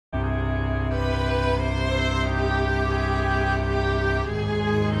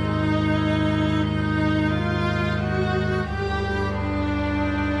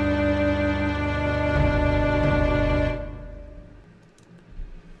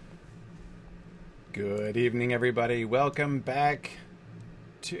Good evening, everybody. Welcome back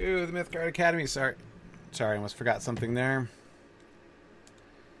to the Mythgard Academy. Sorry, I almost forgot something there.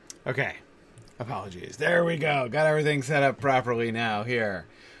 Okay, apologies. There we go. Got everything set up properly now here.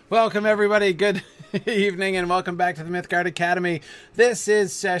 Welcome, everybody. Good evening, and welcome back to the Mythgard Academy. This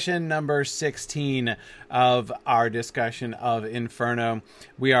is session number 16 of our discussion of Inferno.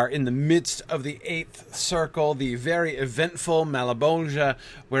 We are in the midst of the 8th circle, the very eventful Malabolgia,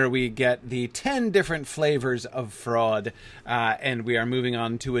 where we get the 10 different flavors of fraud, and we are moving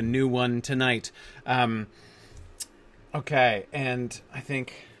on to a new one tonight. Okay, and I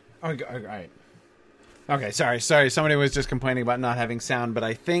think... all right. Okay, sorry. Somebody was just complaining about not having sound, but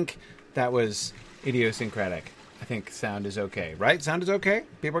I think that was idiosyncratic. I think sound is okay, right? Sound is okay?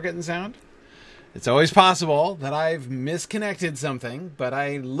 People are getting sound? It's always possible that I've misconnected something, but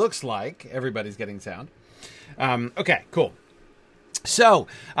it looks like everybody's getting sound. Okay, cool. So,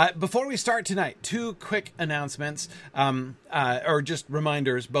 before we start tonight, two quick announcements, or just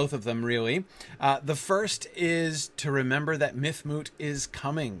reminders, both of them really. The first is to remember that Mythmoot is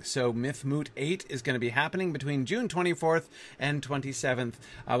coming. So Mythmoot 8 is going to be happening between June 24th and 27th.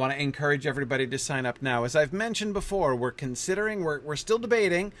 I want to encourage everybody to sign up now. As I've mentioned before, we're still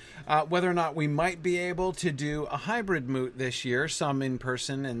debating whether or not we might be able to do a hybrid moot this year, some in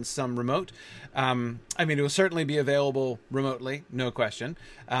person and some remote. I mean, it will certainly be available remotely, no question.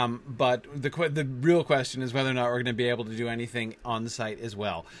 But the real question is whether or not we're going to be able to do anything on site as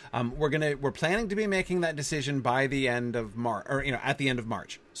well. We're planning to be making that decision by the end of March, or at the end of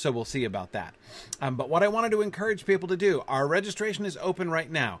March. So we'll see about that. But what I wanted to encourage people to do, our registration is open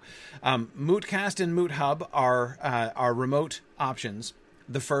right now. Mootcast and Moot Hub are remote options.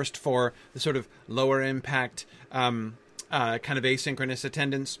 The first for the sort of lower impact, kind of asynchronous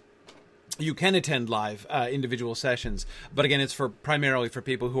attendance. You can attend live individual sessions, but again, it's primarily for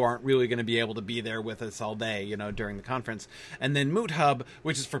people who aren't really going to be able to be there with us all day, during the conference. And then Moot Hub,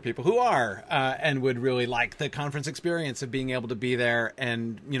 which is for people who are and would really like the conference experience of being able to be there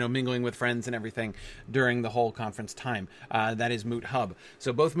and mingling with friends and everything during the whole conference time. That is Moot Hub.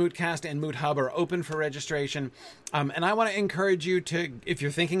 So both Mootcast and Moot Hub are open for registration, and I want to encourage you to, if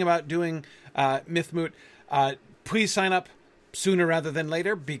you're thinking about doing Mythmoot, please sign up sooner rather than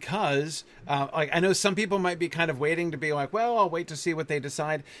later, because I know some people might be kind of waiting to be like, well, I'll wait to see what they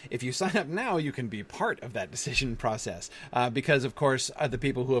decide. If you sign up now, you can be part of that decision process, because of course the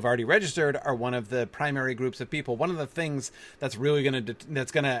people who have already registered are one of the primary groups of people. One of the things that's really going to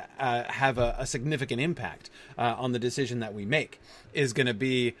have a significant impact on the decision that we make is going to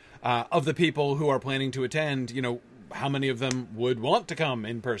be of the people who are planning to attend, how many of them would want to come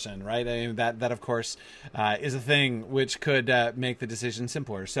in person, right? I mean, that of course is a thing which could make the decision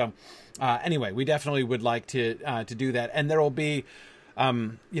simpler. So anyway, we definitely would like to do that. And there will be,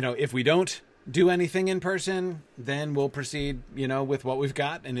 if we don't do anything in person, then we'll proceed, with what we've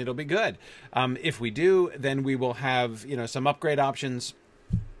got, and it'll be good. If we do, then we will have, some upgrade options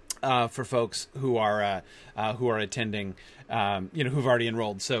for folks who are attending, who've already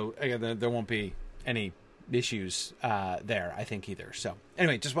enrolled. So again, there won't be any issues there, I think, either. So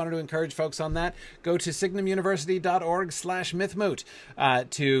anyway, just wanted to encourage folks on that. Go to signumuniversity.org/mythmoot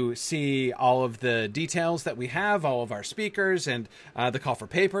to see all of the details that we have, all of our speakers, and the call for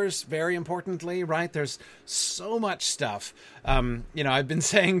papers, very importantly, right? There's so much stuff. I've been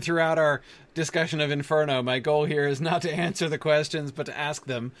saying throughout our discussion of Inferno, my goal here is not to answer the questions, but to ask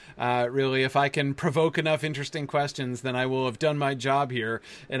them. Really, if I can provoke enough interesting questions, then I will have done my job here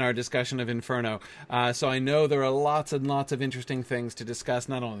in our discussion of Inferno. So I know there are lots and lots of interesting things to discuss,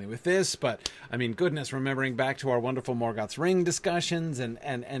 not only with this, but, I mean, goodness, remembering back to our wonderful Morgoth's Ring discussions and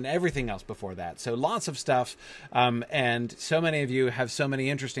everything else before that. So lots of stuff, and so many of you have so many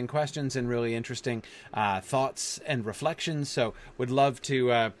interesting questions and really interesting thoughts and reflections, so would love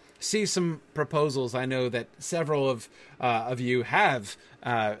to see some proposals. I know that several of you have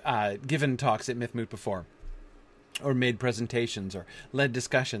given talks at Mythmoot before, or made presentations, or led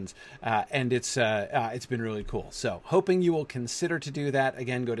discussions, and it's been really cool. So hoping you will consider to do that.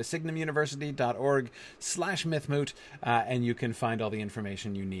 Again, go to signumuniversity.org/mythmoot, and you can find all the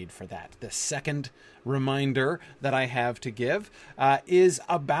information you need for that. The second reminder that I have to give is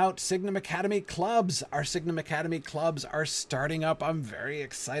about Signum Academy clubs. Our Signum Academy clubs are starting up. I'm very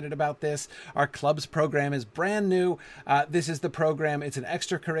excited about this. Our clubs program is brand new. This is the program. It's an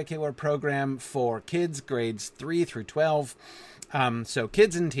extracurricular program for kids grades 3 through 12. So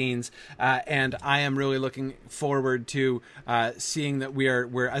kids and teens, and I am really looking forward to seeing that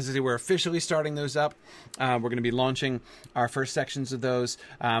we're as I say, we're officially starting those up. We're going to be launching our first sections of those.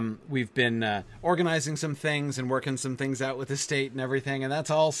 We've been organizing some things and working some things out with the state and everything, and that's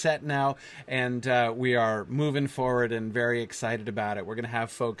all set now. And we are moving forward and very excited about it. We're going to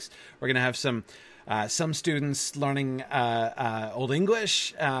have folks. We're going to have some students learning Old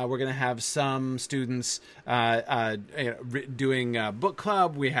English. We're going to have some students doing book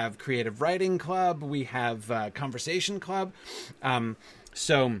club. We have creative writing club. We have conversation club.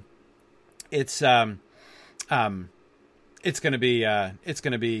 So it's going to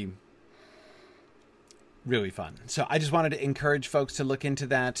be really fun. So I just wanted to encourage folks to look into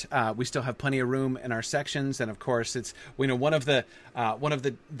that. We still have plenty of room in our sections, and of course, it's one of the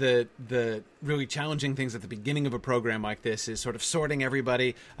really challenging things at the beginning of a program like this is sort of sorting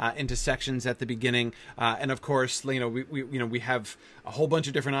everybody into sections at the beginning. And of course, we have a whole bunch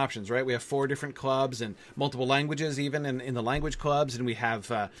of different options, right? We have 4 different clubs and multiple languages, even in the language clubs, and we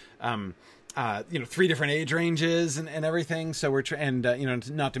have 3 different age ranges and everything. So we're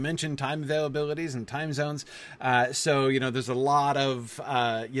not to mention time availabilities and time zones. So there's a lot of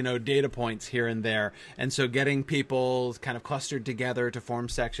data points here and there, and so getting people kind of clustered together to form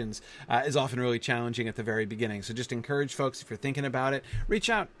sections is often really challenging at the very beginning. So just encourage folks, if you're thinking about it, reach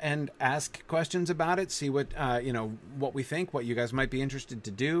out and ask questions about it. See what what we think, what you guys might be interested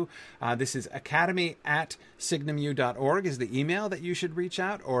to do. This is academy@signumu.org is the email that you should reach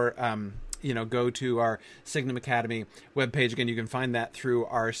out, or go to our Signum Academy webpage. Again, you can find that through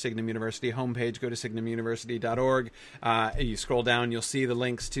our Signum University homepage. Go to signumuniversity.org. You scroll down, you'll see the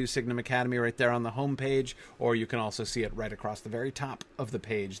links to Signum Academy right there on the homepage, or you can also see it right across the very top of the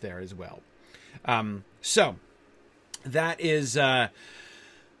page there as well. So that is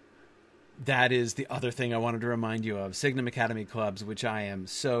the other thing I wanted to remind you of, Signum Academy clubs, which I am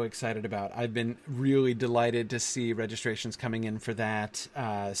so excited about. I've been really delighted to see registrations coming in for that.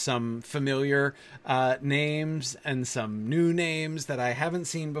 Some familiar names and some new names that I haven't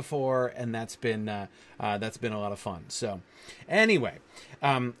seen before, and that's been a lot of fun. So anyway,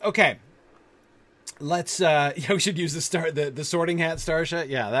 okay. Let's we should use the sorting hat, Starsha.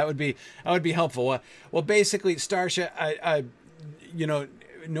 Yeah, that would be helpful. Well, basically, Starsha,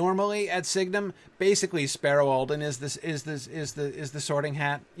 normally at Signum, basically Sparrow Alden is the sorting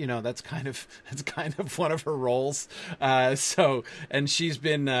hat. That's kind of one of her roles. So, and she's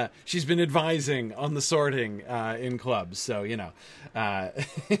been advising on the sorting in clubs. So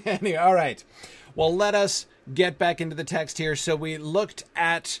anyway, all right. Well, let us get back into the text here. So we looked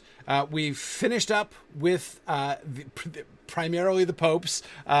at, we finished up with primarily the popes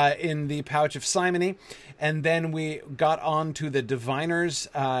in the pouch of simony, and then we got on to the diviners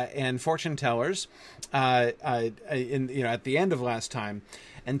and fortune tellers at the end of last time.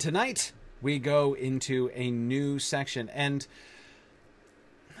 And tonight we go into a new section. And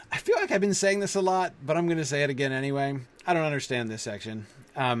I feel like I've been saying this a lot, but I'm going to say it again anyway. I don't understand this section.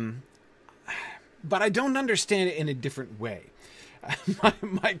 But I don't understand it in a different way.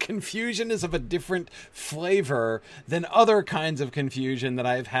 My confusion is of a different flavor than other kinds of confusion that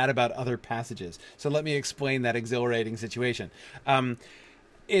I've had about other passages. So let me explain that exhilarating situation.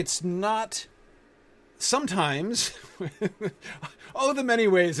 It's not sometimes, the many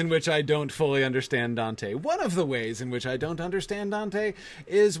ways in which I don't fully understand Dante. One of the ways in which I don't understand Dante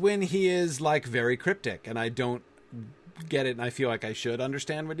is when he is very cryptic and I don't get it, and I feel like I should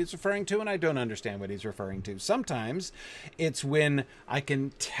understand what he's referring to, and I don't understand what he's referring to. Sometimes it's when I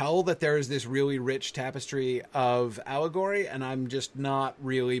can tell that there is this really rich tapestry of allegory, and I'm just not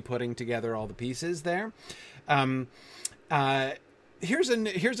really putting together all the pieces there. Here's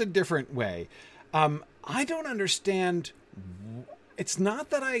a different way. I don't understand. It's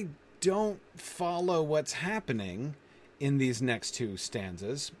not that I don't follow what's happening in these next 2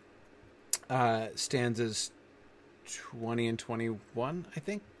 stanzas. Stanzas 20 and 21, I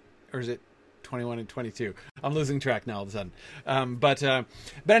think, or is it 21 and 22? I'm losing track now all of a sudden. But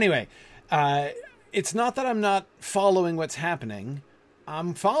anyway, it's not that I'm not following what's happening.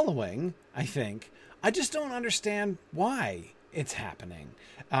 I'm following, I think. I just don't understand why it's happening.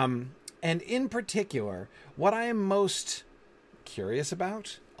 And in particular, what I am most curious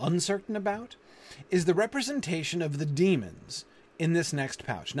about, uncertain about, is the representation of the demons in this next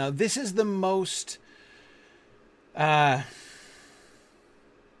pouch. Now, this is the most I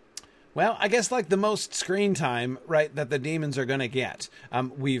guess the most screen time, right, that the demons are going to get.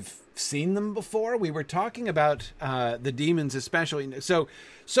 We've seen them before. We were talking about the demons especially. So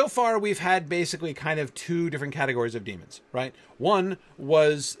far we've had basically kind of 2 different categories of demons, right? One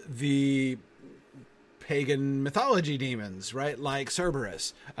was the pagan mythology demons, right? Like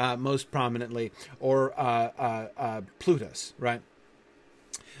Cerberus, most prominently, or Plutus, right?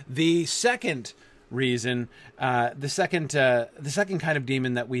 The second reason, the second kind of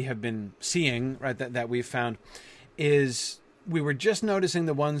demon that we have been seeing, right, that we've found, is we were just noticing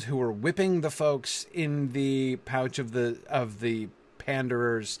the ones who were whipping the folks in the pouch of the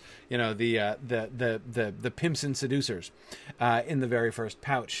panderers, the pimps and seducers, in the very first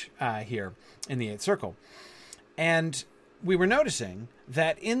pouch here in the Eighth Circle, and we were noticing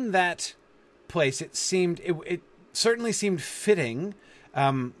that in that place it certainly seemed fitting.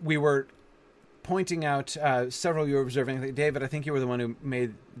 We were pointing out, several you were observing, David, I think you were the one who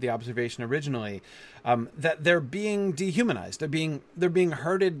made the observation originally, that they're being dehumanized. They're being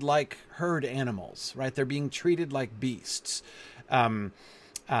herded like herd animals, right? They're being treated like beasts, in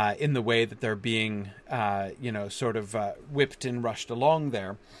the way that they're being, sort of whipped and rushed along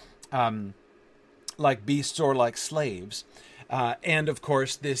there, like beasts or like slaves. And of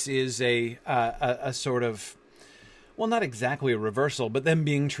course, this is a sort of, well, not exactly a reversal, but them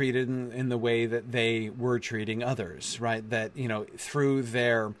being treated in the way that they were treating others, right? That, through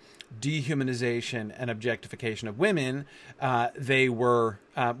their dehumanization and objectification of women, they were,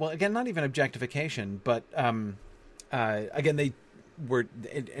 well, again, not even objectification, but, again, they were,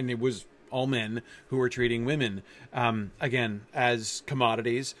 and it was all men who were treating women, again, as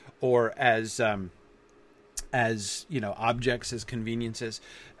commodities or as objects, as conveniences.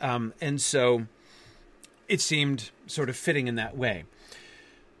 And so it seemed sort of fitting in that way.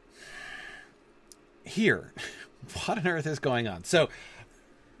 Here, what on earth is going on? So,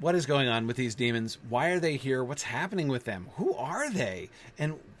 what is going on with these demons? Why are they here? What's happening with them? Who are they?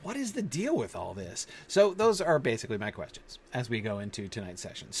 And what is the deal with all this? So, those are basically my questions as we go into tonight's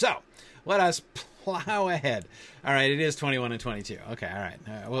session. So, let us plow ahead. All right, it is 21 and 22. Okay, all right.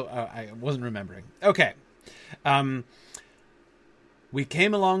 I wasn't remembering. Okay. We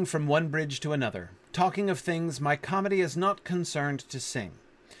came along from one bridge to another, talking of things my comedy is not concerned to sing.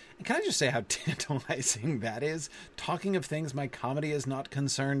 And can I just say how tantalizing that is? Talking of things my comedy is not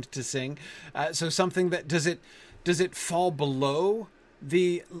concerned to sing. So something that does it fall below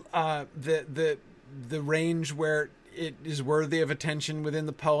the range where it is worthy of attention within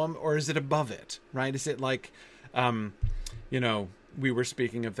the poem, or is it above it? Right? Is it like, we were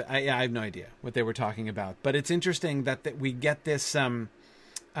speaking of I have no idea what they were talking about, but it's interesting that we get this.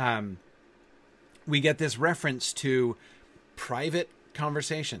 We get this reference to private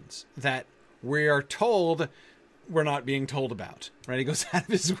conversations that we are told we're not being told about, right? He goes out of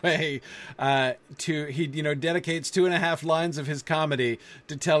his way he dedicates 2.5 lines of his comedy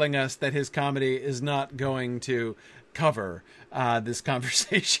to telling us that his comedy is not going to cover this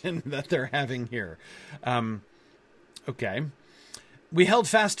conversation that they're having here. Okay. We held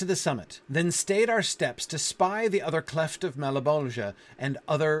fast to the summit, then stayed our steps to spy the other cleft of Malebolgia and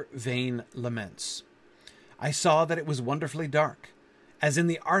other vain laments. I saw that it was wonderfully dark, as in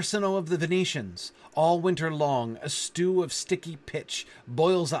the arsenal of the Venetians. All winter long, a stew of sticky pitch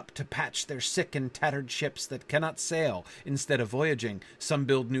boils up to patch their sick and tattered ships that cannot sail. Instead of voyaging, some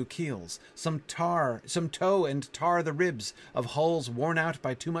build new keels, some tow and tar the ribs of hulls worn out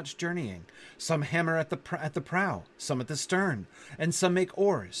by too much journeying. Some hammer at the prow, some at the stern, and some make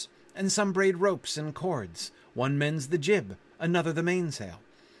oars, and some braid ropes and cords. One mends the jib, another the mainsail.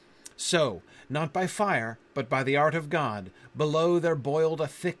 So, not by fire, but by the art of God, below there boiled a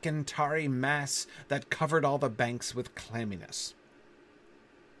thick and tarry mass that covered all the banks with clamminess.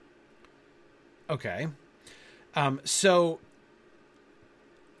 Okay. So,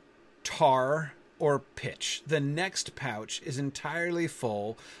 tar or pitch. The next pouch is entirely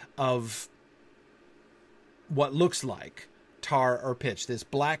full of what looks like tar or pitch. This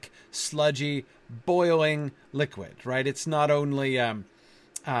black, sludgy, boiling liquid, right? It's not only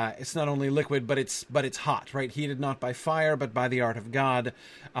liquid, but it's hot, right? Heated not by fire, but by the art of God.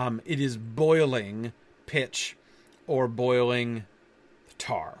 It is boiling pitch or boiling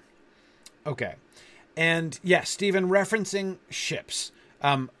tar. Okay. And yes, Stephen, referencing ships.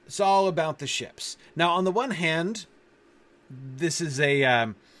 It's all about the ships. Now, on the one hand, this is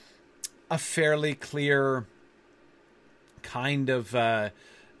a fairly clear kind of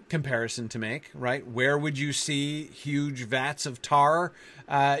comparison to make, right? Where would you see huge vats of tar,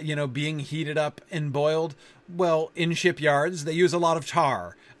 being heated up and boiled? Well, in shipyards, they use a lot of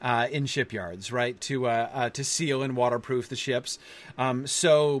tar in shipyards, right? To seal and waterproof the ships.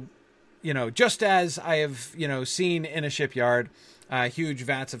 So, just as I have, seen in a shipyard, huge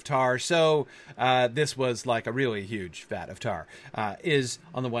vats of tar. So this was like a really huge vat of tar, is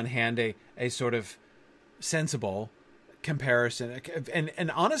on the one hand a sort of sensible comparison.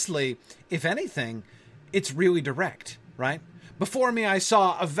 And honestly, if anything, it's really direct, right? Before me, I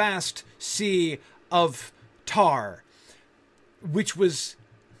saw a vast sea of tar, which was,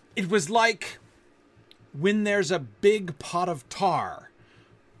 it was like when there's a big pot of tar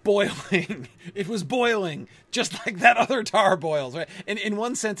boiling. It was boiling just like that other tar boils, right? And in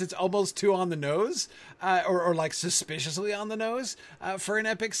one sense, it's almost too on the nose, or like suspiciously on the nose for an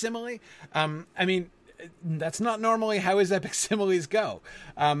epic simile. I mean, that's not normally how his epic similes go.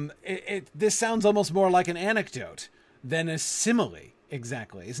 This sounds almost more like an anecdote than a simile,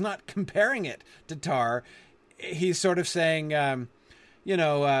 exactly. He's not comparing it to tar. He's sort of saying, you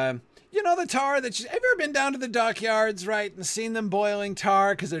know, the tar that have you ever been down to the dockyards, right, and seen them boiling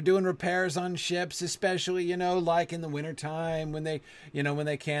tar because they're doing repairs on ships, especially, like in the wintertime when they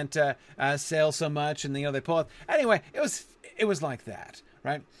can't sail so much, and they pull it. Anyway, it was like that,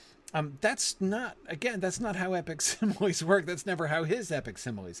 right? That's not how epic similes work. That's never how his epic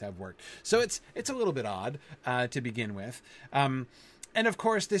similes have worked. So it's a little bit odd to begin with. And of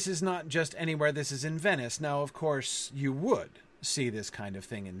course, this is not just anywhere. This is in Venice. Now, of course, you would see this kind of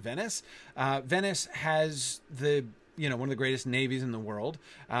thing in Venice. Venice has one of the greatest navies in the world.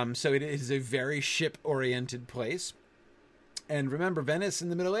 So it is a very ship-oriented place. And remember, Venice in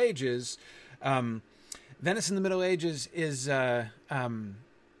the Middle Ages is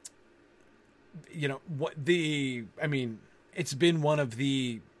it's been one of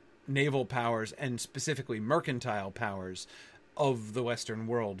the naval powers and specifically mercantile powers of the Western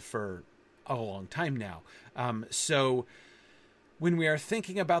world for a long time now. So when we are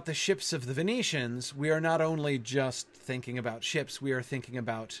thinking about the ships of the Venetians, we are not only just thinking about ships, we are thinking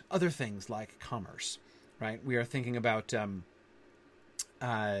about other things like commerce, right? We are thinking about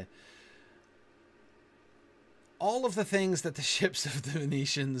all of the things that the ships of the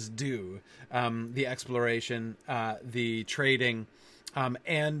Venetians do, the exploration, the trading,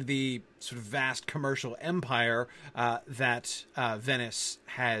 and the sort of vast commercial empire that Venice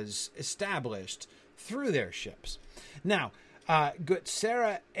has established through their ships. Now, good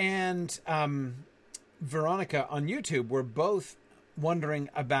Sarah and Veronica on YouTube were both wondering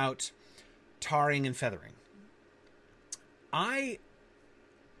about tarring and feathering. I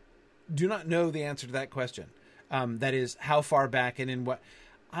do not know the answer to that question. That is, how far back and in what...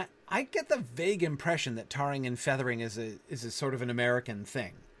 I get the vague impression that tarring and feathering is a sort of an American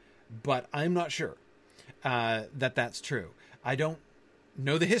thing, but I'm not sure that that's true. I don't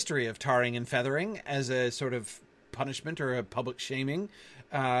know the history of tarring and feathering as a sort of punishment or a public shaming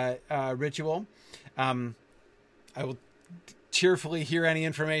ritual. I will cheerfully hear any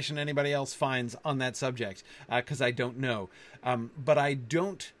information anybody else finds on that subject, because I don't know. But I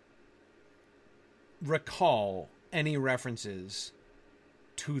don't recall any references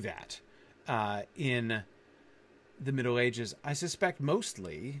to that in the Middle Ages. I suspect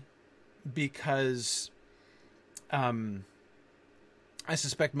mostly because I don't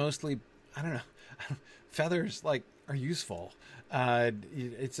know, feathers are useful.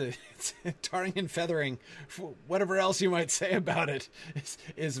 It's tarring and feathering, whatever else you might say about it,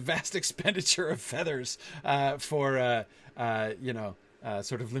 is vast expenditure of feathers for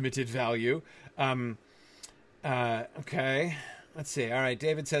sort of limited value. Okay, let's see. All right,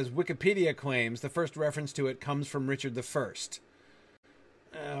 David says Wikipedia claims the first reference to it comes from Richard I.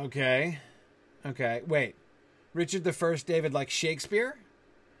 Okay, wait, Richard I, David, like Shakespeare?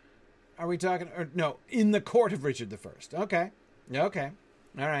 Are we talking? Or no, in the court of Richard I. Okay,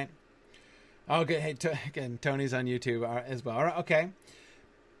 all right. Okay, hey, again, Tony's on YouTube as well. All right, okay.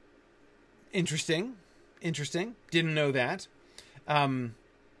 Interesting. Didn't know that. I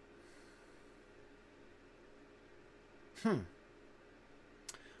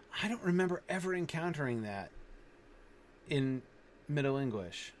don't remember ever encountering that in Middle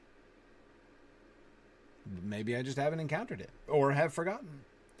English. Maybe I just haven't encountered it or have forgotten.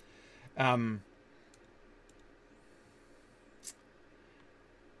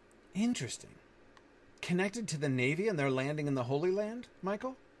 Interesting. Connected to the Navy and their landing in the Holy Land,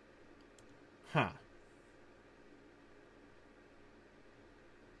 Michael? Huh.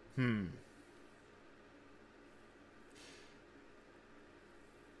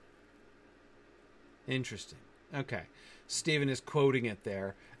 Interesting. Okay. Stephen is quoting it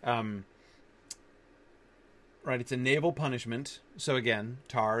there. Right, it's a naval punishment. So again,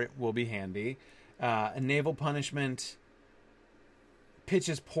 tar will be handy. A naval punishment, pitch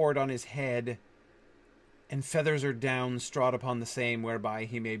is poured on his head, and feathers are down, strawed upon the same, whereby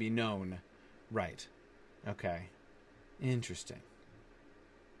he may be known. Right. Okay. Interesting.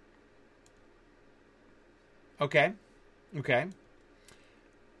 Okay.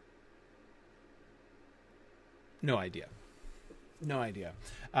 No idea. No idea.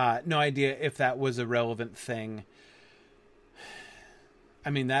 No idea if that was a relevant thing. I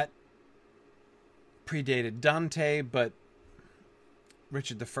mean, that predated Dante, but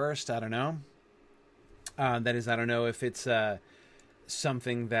Richard the First, I don't know. That is, I don't know if it's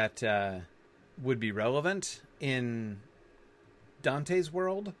something that would be relevant in Dante's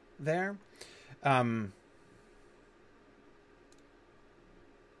world there. No,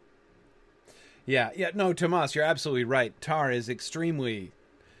 Tomas, you're absolutely right. Tar is extremely...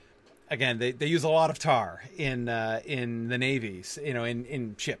 Again, they use a lot of tar in the navies,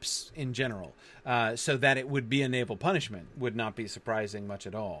 in ships in general, so that it would be a naval punishment would not be surprising much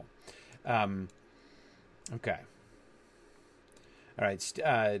at all. Okay. All right.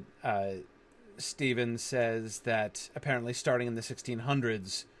 Stephen says that apparently starting in the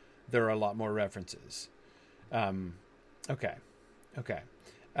 1600s, there are a lot more references. Okay.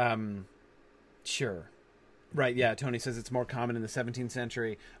 Sure. Right, yeah, Tony says it's more common in the 17th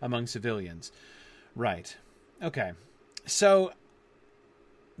century among civilians. Right. Okay. So,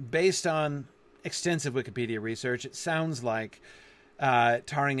 based on extensive Wikipedia research, it sounds like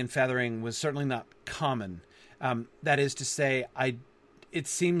tarring and feathering was certainly not common. That is to say, it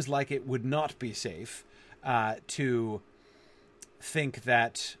seems like it would not be safe to think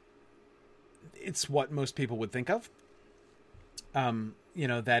that it's what most people would think of.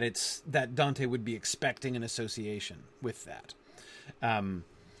 That Dante would be expecting an association with that.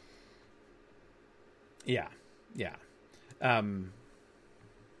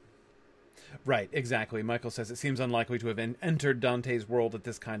 Right, exactly. Michael says it seems unlikely to have entered Dante's world at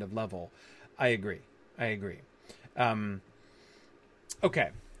this kind of level. I agree. Okay,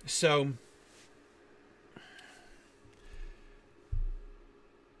 so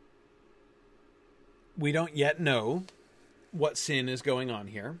we don't yet know what sin is going on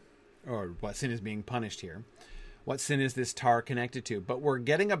here, or what sin is being punished here. What sin is this tar connected to? But we're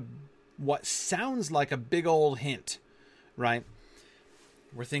getting what sounds like a big old hint, right?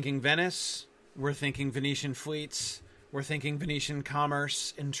 We're thinking Venice. We're thinking Venetian fleets. We're thinking Venetian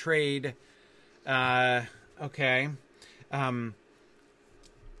commerce and trade. Okay. But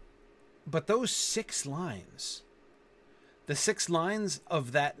those 6 lines, the 6 lines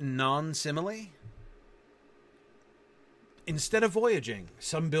of that non-simile... Instead of voyaging,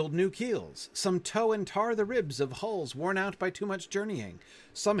 some build new keels. Some tow and tar the ribs of hulls worn out by too much journeying.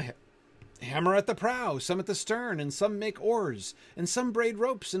 Some hammer at the prow, some at the stern, and some make oars, and some braid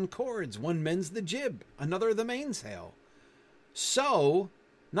ropes and cords. One mends the jib, another the mainsail. So,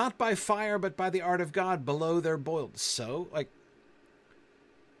 not by fire, but by the art of God, below they're boiled. So,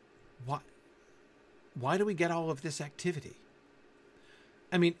 why do we get all of this activity?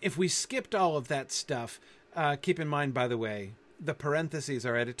 I mean, if we skipped all of that stuff... keep in mind, by the way, the parentheses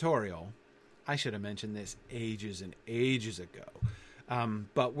are editorial. I should have mentioned this ages and ages ago.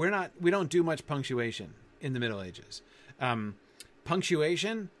 But we don't do much punctuation in the Middle Ages.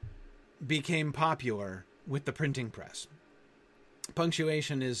 Punctuation became popular with the printing press.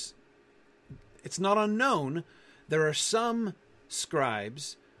 Punctuation it's not unknown. There are some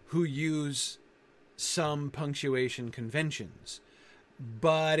scribes who use some punctuation conventions,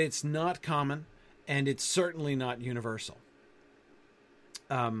 but it's not common. And it's certainly not universal.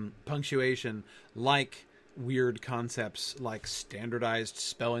 Punctuation, like weird concepts like standardized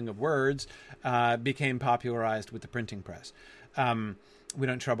spelling of words, became popularized with the printing press. We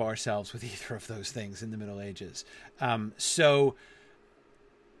don't trouble ourselves with either of those things in the Middle Ages. So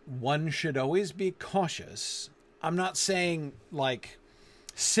one should always be cautious. I'm not saying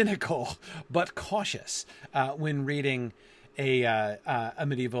cynical, but cautious when reading a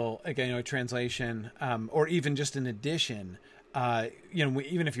medieval translation, or even just an edition.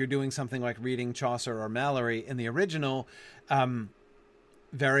 Even if you're doing something like reading Chaucer or Malory in the original,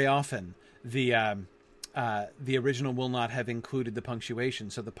 very often the original will not have included the punctuation,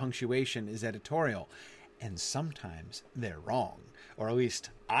 so the punctuation is editorial, and sometimes they're wrong, or at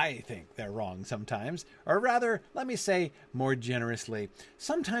least I think they're wrong sometimes, or rather, let me say more generously,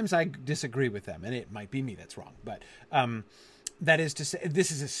 sometimes I disagree with them, and it might be me that's wrong, but that is to say,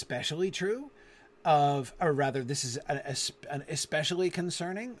 this is especially true this is especially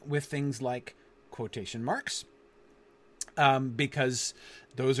concerning with things like quotation marks, because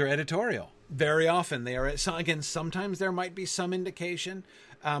those are editorial. Very often they are, again, sometimes there might be some indication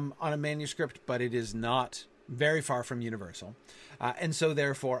on a manuscript, but it is not very far from universal. And so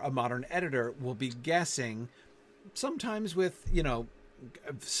therefore a modern editor will be guessing, sometimes with,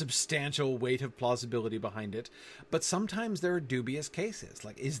 a substantial weight of plausibility behind it, but sometimes there are dubious cases.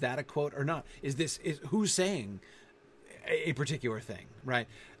 Like, is that a quote or not? Is who's saying a particular thing, right?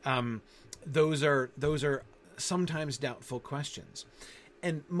 Those are sometimes doubtful questions.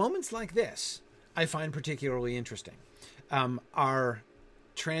 And moments like this, I find particularly interesting. Our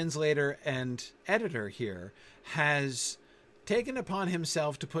translator and editor here has taken upon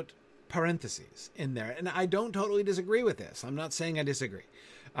himself to put parentheses in there. And I don't totally disagree with this. I'm not saying I disagree.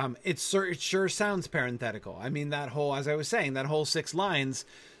 It sure sounds parenthetical. I mean, that whole, as I was saying, that whole 6 lines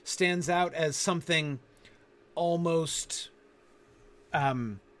stands out as something almost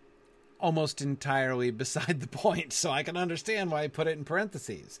entirely beside the point. So I can understand why I put it in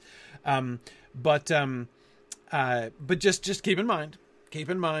parentheses. But just keep in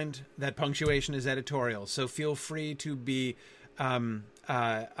mind that punctuation is editorial. So feel free to be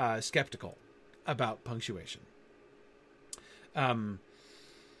skeptical about punctuation.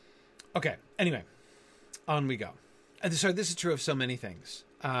 Okay. Anyway, on we go. So this is true of so many things.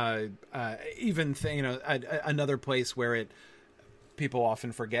 Another place where people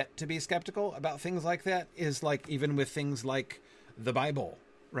often forget to be skeptical about things like that is like even with things like the Bible,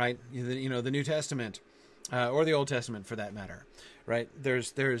 right? The New Testament, or the Old Testament for that matter, right?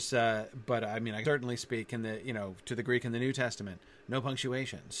 But I mean, I certainly speak in to the Greek in the New Testament, no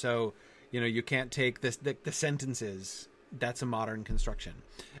punctuation. So, you can't take the sentences. That's a modern construction.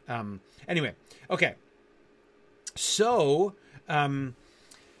 Anyway, okay. So,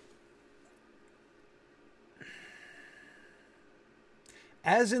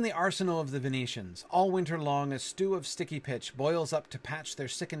 as in the arsenal of the Venetians, all winter long a stew of sticky pitch boils up to patch their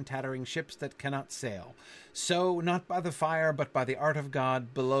sick and tattering ships that cannot sail. So, not by the fire, but by the art of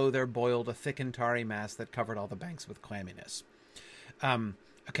God, below there boiled a thick and tarry mass that covered all the banks with clamminess.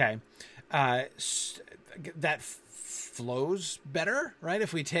 Okay. That flows better, right?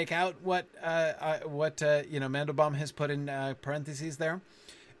 If we take out what Mandelbaum has put in parentheses there.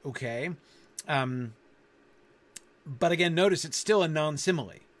 Okay. But again, notice it's still a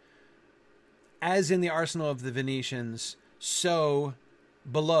non-simile. As in the arsenal of the Venetians, so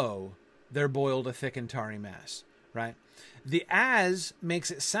below there boiled a thick and tarry mass, right? The as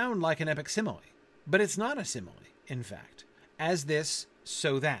makes it sound like an epic simile, but it's not a simile, in fact. As this,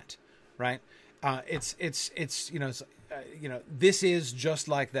 so that, right? This is just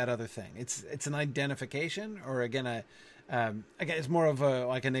like that other thing. It's an identification, or again, it's more of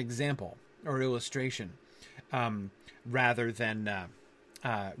an example or illustration, rather than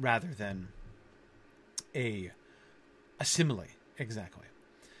a simile, exactly.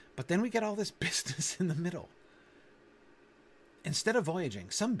 But then we get all this business in the middle. Instead of voyaging,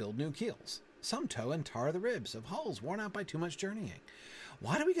 some build new keels. Some tow and tar the ribs of hulls worn out by too much journeying.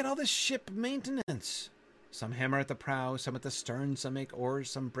 Why do we get all this ship maintenance? Some hammer at the prow, some at the stern, some make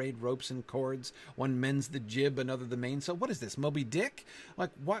oars, some braid ropes and cords. One mends the jib, another the mainsail. What is this, Moby Dick? Like,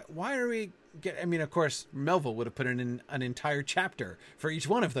 why are we I mean, of course, Melville would have put in an entire chapter for each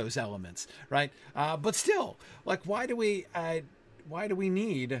one of those elements, right? But still, like, why do we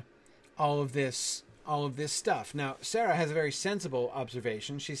need all of this stuff? Now, Sarah has a very sensible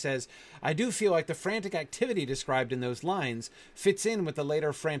observation. She says, I do feel like the frantic activity described in those lines fits in with the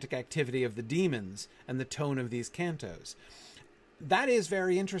later frantic activity of the demons and the tone of these cantos. That is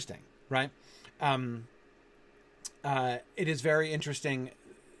very interesting, right? It is very interesting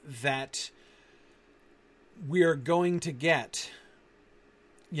that we are going to get,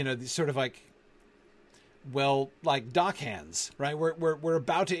 these sort of like dock hands, right? We're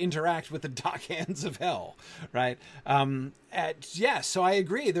about to interact with the dock hands of hell, right? So I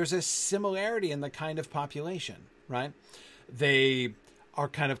agree. There's a similarity in the kind of population, right? They are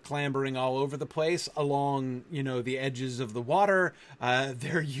kind of clambering all over the place along, the edges of the water.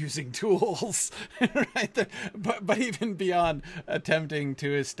 They're using tools, right? But even beyond attempting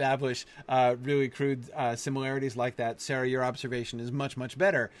to establish really crude similarities like that, Sarah, your observation is much, much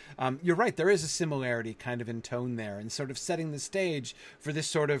better. You're right. There is a similarity kind of in tone there, and sort of setting the stage for this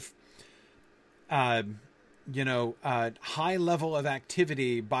sort of high level of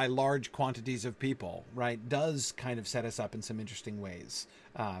activity by large quantities of people, right, does kind of set us up in some interesting ways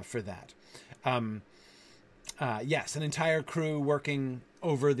for that. Yes, an entire crew working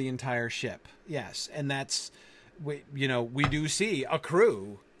over the entire ship. Yes, and that's, we do see a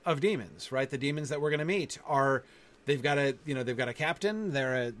crew of demons, right? The demons that we're going to meet they've got a captain.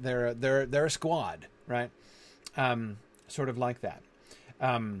 They're a squad, right? Sort of like that.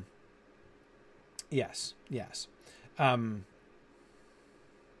 Yes.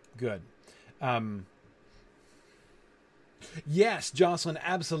 Good. Yes, Jocelyn,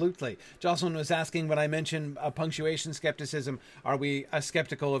 absolutely. Jocelyn was asking when I mentioned punctuation skepticism, are we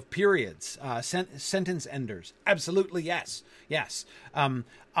skeptical of periods, sentence enders? Absolutely, yes. It's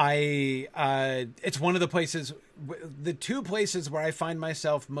one of the places, the two places where I find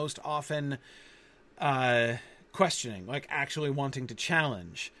myself most often questioning, like actually wanting to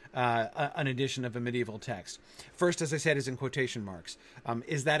challenge an edition of a medieval text. First, as I said, is in quotation marks.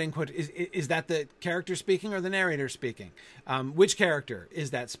 Is that is that the character speaking or the narrator speaking? Which character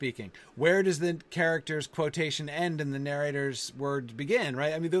is that speaking? Where does the character's quotation end and the narrator's words begin?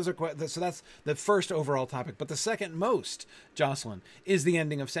 Right? I mean, those are so that's the first overall topic. But the second most, Jocelyn, is the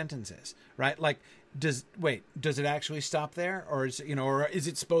ending of sentences. Right? Like, does it actually stop there, or is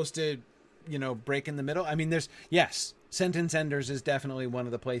it supposed to break in the middle? I mean, sentence enders is definitely one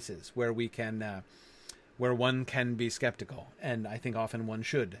of the places where we can, where one can be skeptical. And I think often one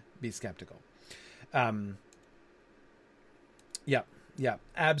should be skeptical. Yeah,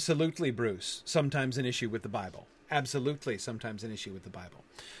 absolutely, Bruce. Sometimes an issue with the Bible. Absolutely. Sometimes an issue with the Bible.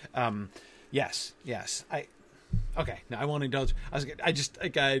 Yes. Okay. Now I won't indulge.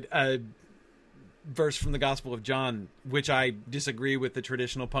 Verse from the Gospel of John, which I disagree with the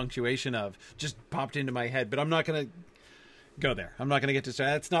traditional punctuation of, just popped into my head, but I'm not going to go there. I'm not going to get to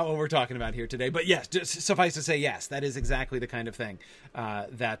that's not what we're talking about here today. But yes, just suffice to say, yes, that is exactly the kind of thing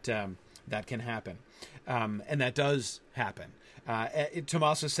that can happen, and that does happen.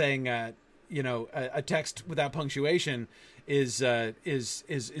 Tomas was saying, a text without punctuation is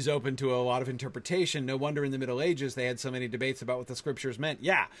open to a lot of interpretation. No wonder in the Middle Ages they had so many debates about what the scriptures meant.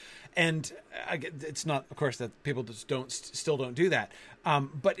 Yeah, and it's not, of course, that people just still don't do that.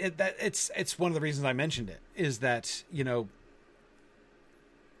 But it's one of the reasons I mentioned it, is that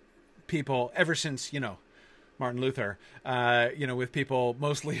people ever since Martin Luther, with people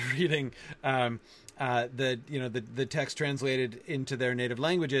mostly reading the text translated into their native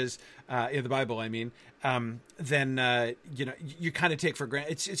languages, in the Bible, I mean, then you kind of take for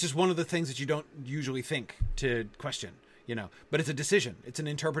granted. It's just one of the things that you don't usually think to question, but it's a decision. It's an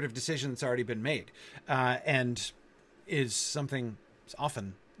interpretive decision that's already been made, and is something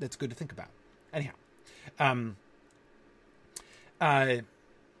often that's good to think about. Anyhow, okay.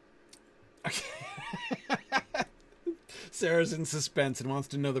 Sarah's in suspense and wants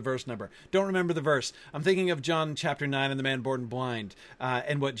to know the verse number. Don't remember the verse. I'm thinking of John chapter 9 and the man born blind,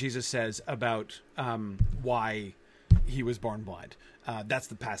 and what Jesus says about why he was born blind. That's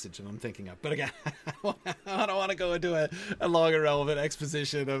the passage that I'm thinking of. But again, I don't want to go into a long irrelevant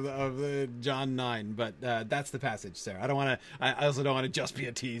exposition of John 9, but that's the passage, Sarah. I also don't want to just be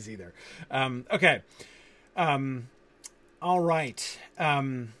a tease either. Okay. All right.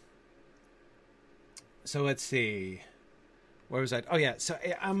 So let's see. Where was I? Oh yeah. So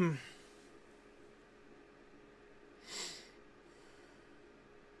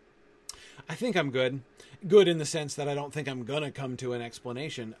I think I'm good. Good in the sense that I don't think I'm gonna come to an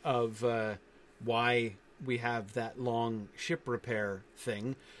explanation of why we have that long ship repair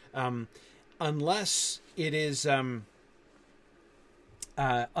thing, unless it is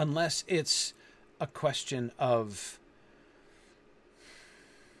unless it's a question of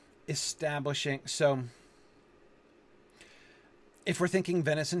establishing. So if we're thinking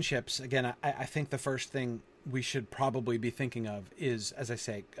venison ships, again, I think the first thing we should probably be thinking of is, as I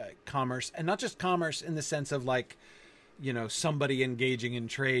say, commerce, and not just commerce in the sense of somebody engaging in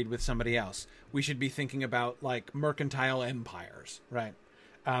trade with somebody else. We should be thinking about like mercantile empires, right?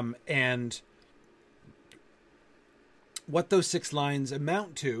 And what those 6 lines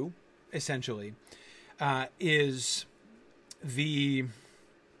amount to, essentially, is the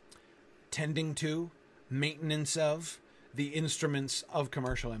tending to, maintenance of, the instruments of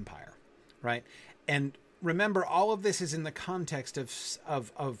commercial empire, right? And remember, all of this is in the context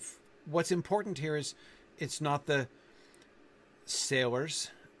of what's important here is it's not the sailors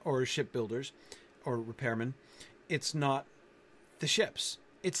or shipbuilders or repairmen. It's not the ships.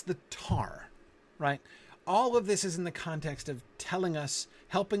 It's the tar, right? All of this is in the context of helping us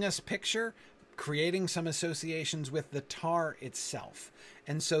picture, creating some associations with the tar itself.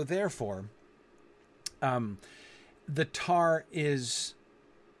 And so therefore, the tar is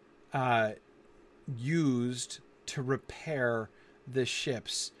used to repair the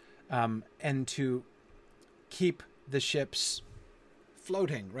ships, and to keep the ships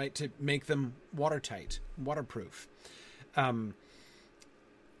floating, right? To make them watertight, waterproof.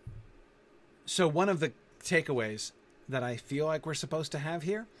 So one of the takeaways that I feel like we're supposed to have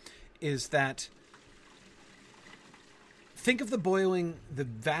here is that think of the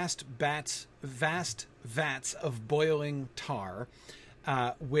vast vats of boiling tar,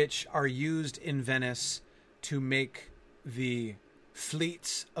 which are used in Venice to make the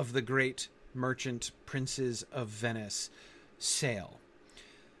fleets of the great merchant princes of Venice sail.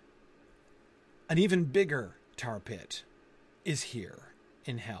 An even bigger tar pit is here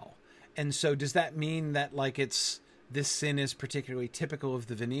in hell. And so does that mean that this sin is particularly typical of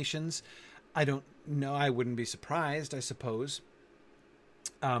the Venetians? I don't know. I wouldn't be surprised, I suppose.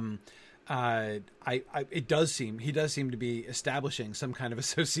 He does seem to be establishing some kind of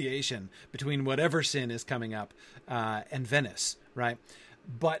association between whatever sin is coming up and Venice, right?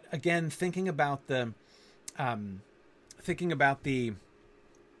 But again, thinking about the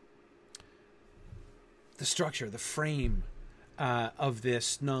structure, the frame of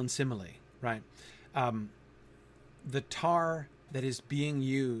this non-simile, right? The tar that is being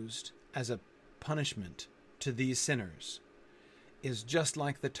used as a punishment to these sinners is just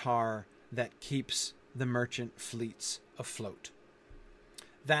like the tar that keeps the merchant fleets afloat.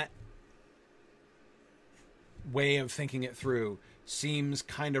 That way of thinking it through seems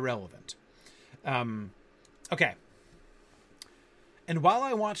kind of relevant. Okay. And while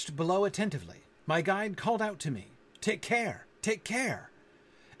I watched below attentively, my guide called out to me, "Take care, take care."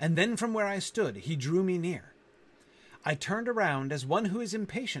 And then from where I stood, he drew me near. I turned around as one who is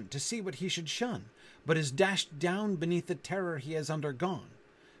impatient to see what he should shun, but is dashed down beneath the terror he has undergone,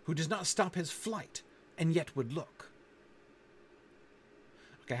 who does not stop his flight, and yet would look.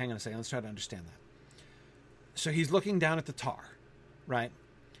 Okay, hang on a second. Let's try to understand that. So he's looking down at the tar, right?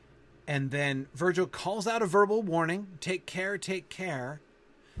 And then Virgil calls out a verbal warning, take care,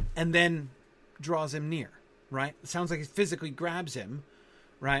 and then draws him near, right? It sounds like he physically grabs him,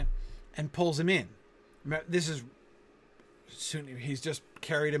 right? And pulls him in. This is... he's just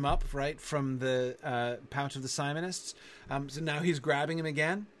carried him up, right, from the pouch of the Simonists. So now he's grabbing him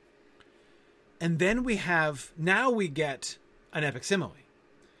again. And then we get an epic simile.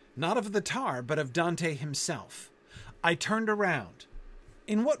 Not of the tar, but of Dante himself. I turned around.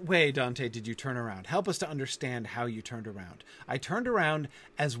 In what way, Dante, did you turn around? Help us to understand how you turned around. I turned around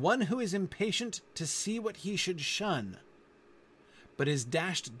as one who is impatient to see what he should shun, but is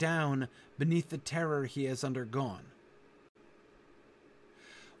dashed down beneath the terror he has undergone.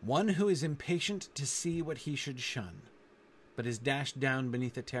 One who is impatient to see what he should shun, but is dashed down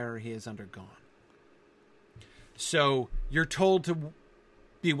beneath the terror he has undergone. So you're told to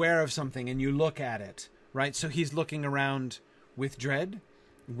beware of something and you look at it, right? So he's looking around with dread,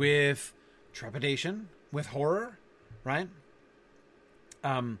 with trepidation, with horror, right?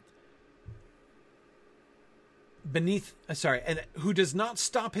 And who does not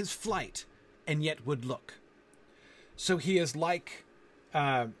stop his flight and yet would look. So he is like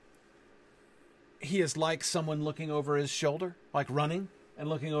someone looking over his shoulder, like running and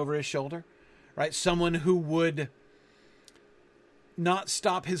looking over his shoulder, right? Someone who would not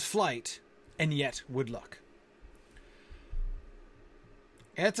stop his flight and yet would look.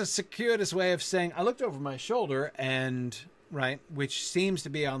 It's a circuitous way of saying, I looked over my shoulder and, right, which seems to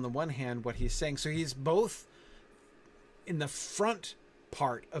be on the one hand what he's saying. So he's both in the front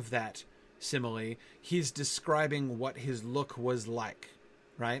part of that simile, he's describing what his look was like,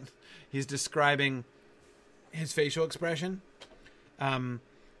 right? He's describing his facial expression,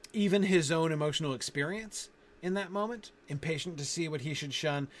 even his own emotional experience in that moment, impatient to see what he should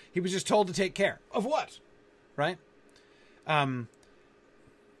shun. He was just told to take care of what, right?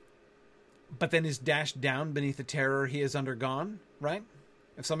 But then is dashed down beneath the terror he has undergone, right?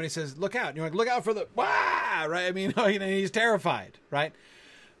 If somebody says, look out, you're like, look out for the, wah, right? I mean, he's terrified, right?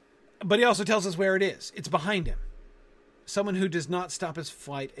 But he also tells us where it is. It's behind him. Someone who does not stop his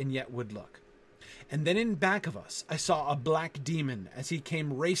flight and yet would look. And then in back of us, I saw a black demon as he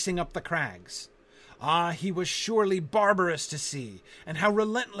came racing up the crags. Ah, he was surely barbarous to see, and how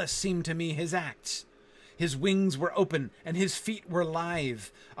relentless seemed to me his acts. His wings were open, and his feet were lithe.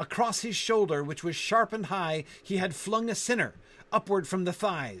 Across his shoulder, which was sharp and high, he had flung a sinner, upward from the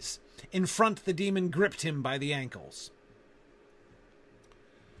thighs. In front, the demon gripped him by the ankles.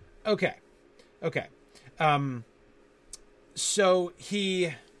 Okay. So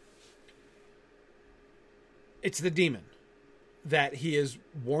it's the demon that he is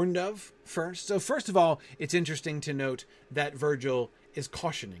warned of first. So first of all, it's interesting to note that Virgil is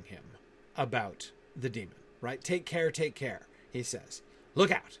cautioning him about the demon, right? Take care, he says.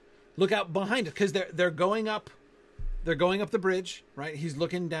 Look out behind us, because they're going up the bridge, right? He's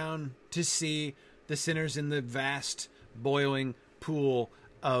looking down to see the sinners in the vast boiling pool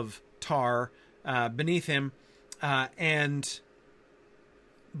of tar beneath him, and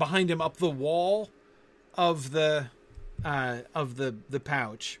behind him up the wall of the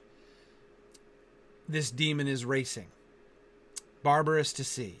pouch, this demon is racing, barbarous to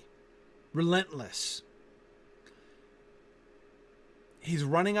see, relentless. He's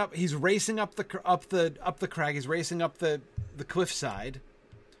running up. He's racing up the crag. He's racing up the cliffside.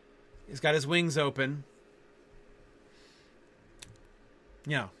 He's got his wings open.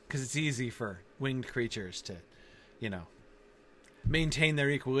 Because it's easy for winged creatures to, maintain their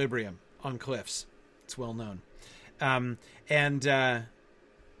equilibrium on cliffs. It's well known. And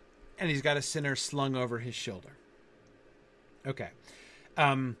he's got a sinner slung over his shoulder. Okay.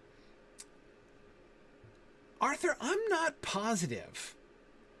 Arthur, I'm not positive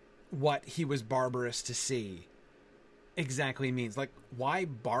what he was barbarous to see exactly means. Like, why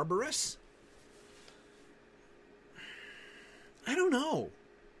barbarous? I don't know.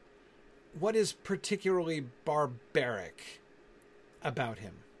 What is particularly barbaric about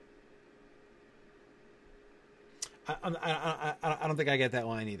him? I don't think I get that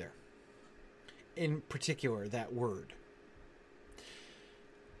line either. In particular, that word.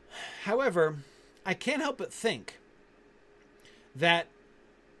 However, I can't help but think that,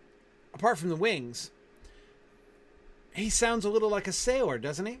 apart from the wings, he sounds a little like a sailor,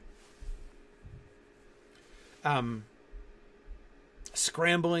 doesn't he?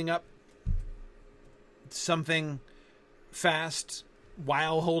 Scrambling up something fast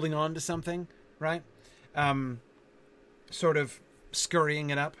while holding on to something, right? Sort of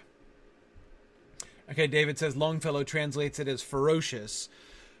scurrying it up. Okay, David says Longfellow translates it as ferocious.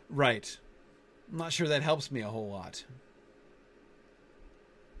 Right. I'm not sure that helps me a whole lot.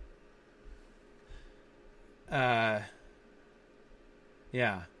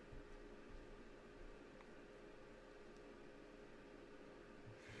 Yeah.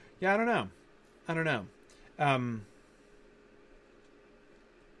 Yeah, I don't know.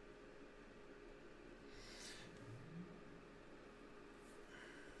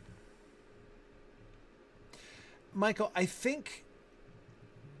 Michael, I think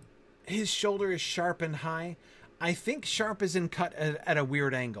his shoulder is sharp and high. I think sharp is in cut at a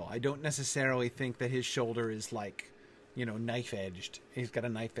weird angle. I don't necessarily think that his shoulder is like, knife-edged. He's got a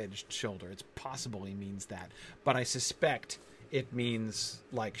knife-edged shoulder. It's possible he means that. But I suspect it means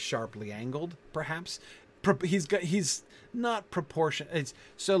like sharply angled, perhaps. He's not proportionate.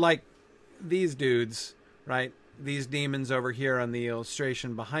 So like these dudes, right? These demons over here on the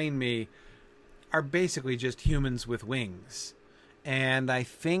illustration behind me are basically just humans with wings. And I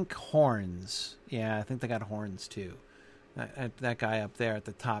think horns. Yeah, I think they got horns too. That guy up there at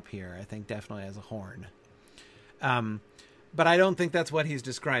the top here, I think definitely has a horn. But I don't think that's what he's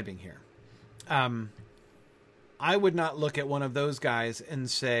describing here. I would not look at one of those guys and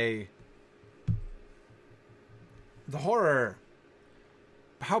say, the horror,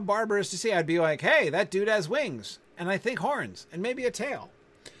 how barbarous to see. I'd be like, hey, that dude has wings, and I think horns, and maybe a tail.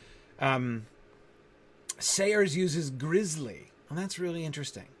 Sayers uses grizzly. Well, that's really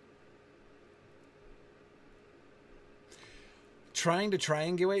interesting. Trying to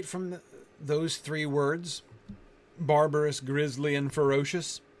triangulate from those three words, barbarous, grisly, and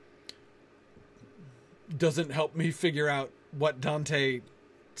ferocious, doesn't help me figure out what Dante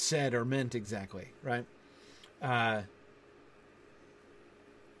said or meant exactly, right?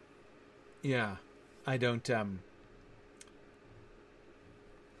 Yeah, I don't know.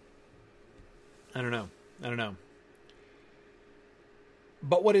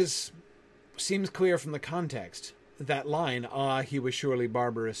 But what seems clear from the context, that line, he was surely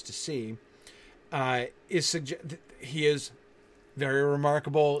barbarous to see, he is very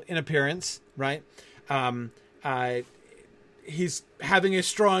remarkable in appearance, right? He's having a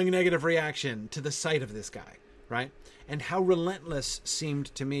strong negative reaction to the sight of this guy, right? And how relentless seemed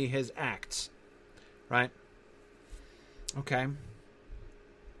to me his acts, right? Okay.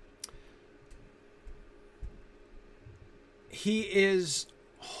 He is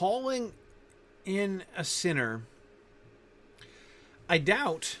hauling in a sinner. I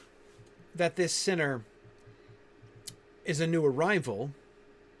doubt that this sinner is a new arrival.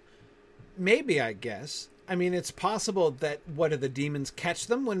 Maybe, I guess. I mean, it's possible that what do the demons catch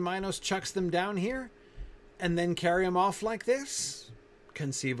them when Minos chucks them down here and then carry them off like this?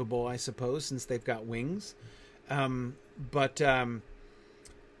 Conceivable, I suppose, since they've got wings. But of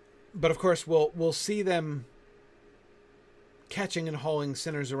course, we'll see them catching and hauling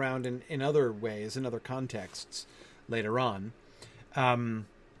sinners around in other ways, in other contexts later on.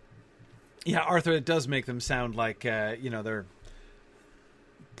 Yeah, Arthur, it does make them sound like, they're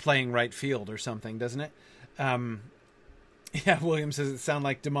playing right field or something, doesn't it? Yeah, William says it sounds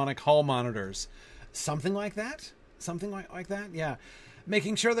like demonic hall monitors. Something like that? Something like that? Yeah.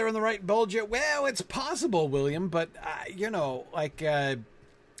 Making sure they're in the right budget. Well, it's possible, William, but,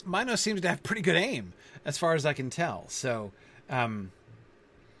 Minos seems to have pretty good aim, as far as I can tell. So,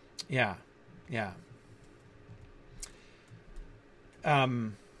 yeah.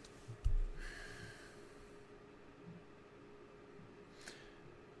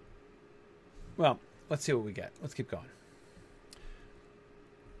 Well, let's see what we get. Let's keep going.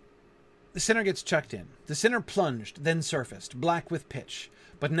 sinner gets chucked in. The sinner plunged, then surfaced, black with pitch.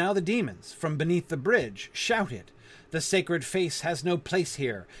 But now the demons, from beneath the bridge, shouted, "The sacred face has no place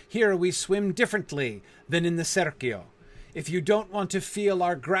here. Here we swim differently than in the Cerchio. If you don't want to feel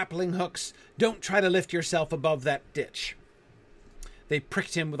our grappling hooks, don't try to lift yourself above that ditch." They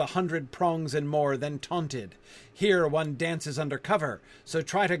pricked him with 100 prongs and more, then taunted. "Here one dances under cover, so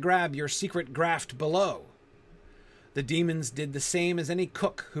try to grab your secret graft below." The demons did the same as any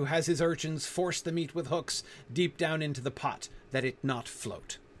cook who has his urchins force the meat with hooks deep down into the pot, that it not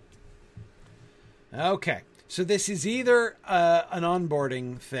float. Okay, so this is either an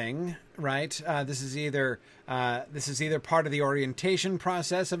onboarding thing, right? This is either part of the orientation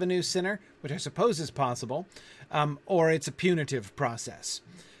process of a new sinner, which I suppose is possible, or it's a punitive process.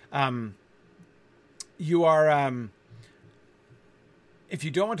 You are. If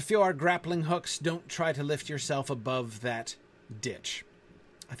you don't want to feel our grappling hooks, don't try to lift yourself above that ditch.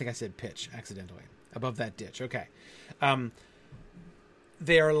 I think I said pitch accidentally. Above that ditch. Okay.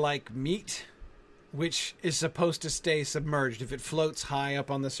 They are like meat, which is supposed to stay submerged. If it floats high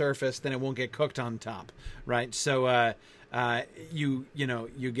up on the surface, then it won't get cooked on top, right? So you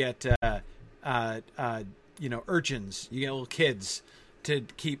get urchins, you get little kids to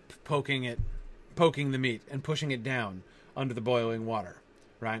keep poking the meat and pushing it down under the boiling water,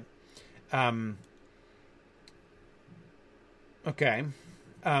 right? Okay.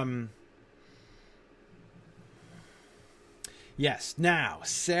 Yes. Now,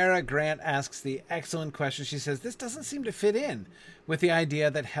 Sarah Grant asks the excellent question. She says, this doesn't seem to fit in with the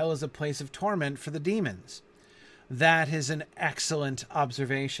idea that hell is a place of torment for the demons. That is an excellent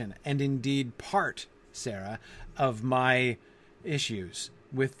observation, and indeed part, Sarah, of my issues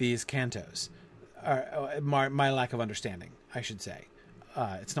with these cantos. My lack of understanding, I should say.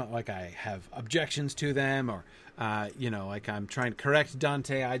 It's not like I have objections to them or, like I'm trying to correct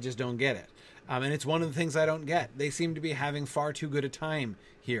Dante. I just don't get it. And it's one of the things I don't get. They seem to be having far too good a time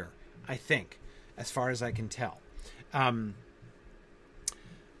here, I think, as far as I can tell.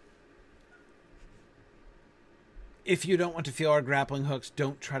 If you don't want to feel our grappling hooks,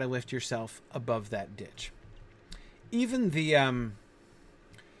 don't try to lift yourself above that ditch. Even the...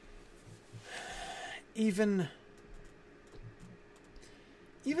 Even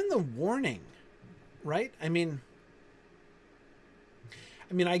the warning, right? I mean,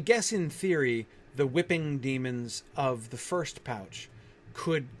 I guess in theory, the whipping demons of the first pouch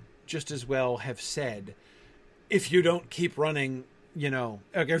could just as well have said, if you don't keep running,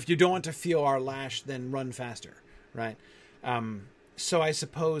 if you don't want to feel our lash, then run faster, right? So I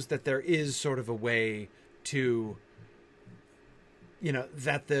suppose that there is sort of a way to,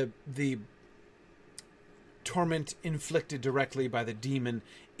 that the torment inflicted directly by the demon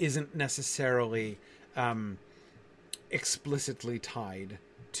isn't necessarily explicitly tied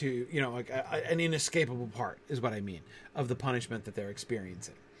to, an inescapable part is what I mean of the punishment that they're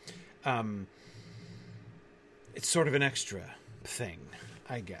experiencing. It's sort of an extra thing,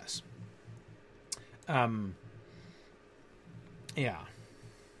 I guess. Yeah.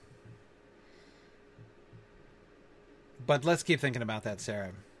 But let's keep thinking about that,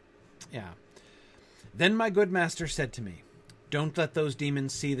 Sarah. Yeah. Then my good master said to me, "Don't let those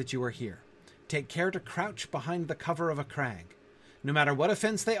demons see that you are here. Take care to crouch behind the cover of a crag. No matter what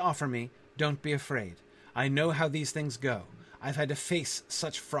offense they offer me, don't be afraid. I know how these things go. I've had to face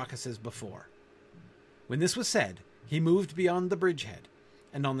such fracases before." When this was said, he moved beyond the bridgehead,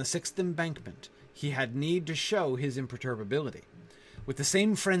 and on the 6th embankment he had need to show his imperturbability. With the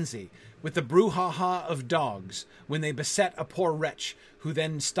same frenzy, with the brouhaha of dogs, when they beset a poor wretch who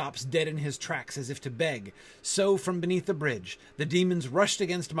then stops dead in his tracks as if to beg, so from beneath the bridge the demons rushed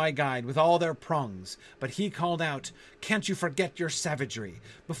against my guide with all their prongs, but he called out, "Can't you forget your savagery?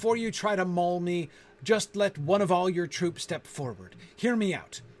 Before you try to maul me, just let one of all your troop step forward. Hear me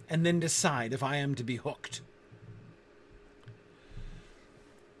out, and then decide if I am to be hooked."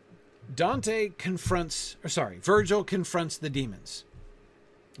 Virgil confronts the demons.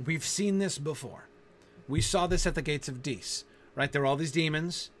 We've seen this before. We saw this at the gates of Dis, right? There were all these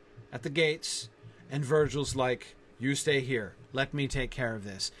demons at the gates, and Virgil's like, "You stay here. Let me take care of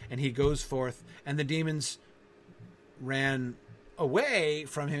this." And he goes forth, and the demons ran away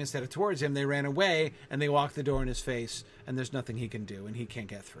from him instead of towards him. They ran away, and they locked the door in his face, and there's nothing he can do, and he can't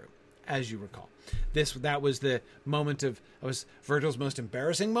get through, as you recall. That was the moment it was Virgil's most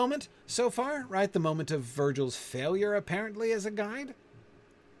embarrassing moment so far, right? The moment of Virgil's failure, apparently, as a guide.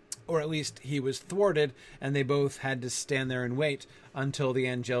 Or at least he was thwarted, and they both had to stand there and wait until the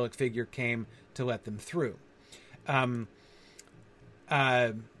angelic figure came to let them through.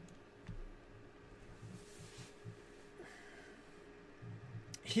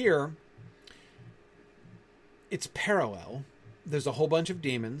 Here, it's parallel. There's a whole bunch of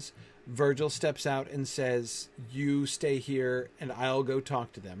demons. Virgil steps out and says, you stay here and I'll go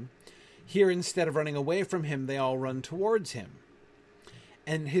talk to them. Here, instead of running away from him, they all run towards him.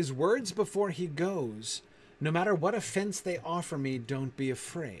 And his words before he goes, no matter what offense they offer me, don't be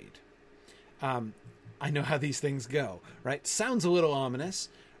afraid. I know how these things go, right? Sounds a little ominous,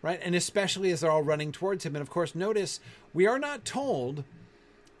 right? And especially as they're all running towards him. And of course, notice we are not told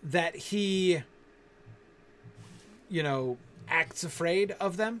that he, acts afraid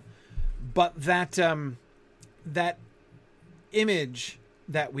of them, but that that image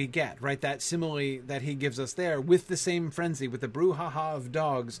that we get, right? That simile that he gives us there, with the same frenzy, with the brouhaha of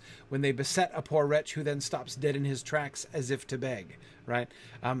dogs when they beset a poor wretch who then stops dead in his tracks as if to beg, right?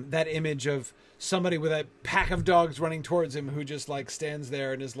 That image of somebody with a pack of dogs running towards him who just like stands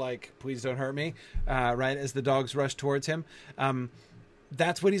there and is like, please don't hurt me, right? As the dogs rush towards him.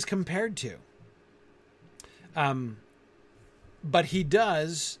 That's what he's compared to. But he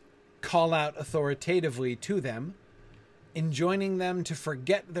does call out authoritatively to them, enjoining them to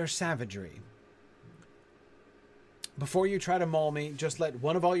forget their savagery. Before you try to maul me, just let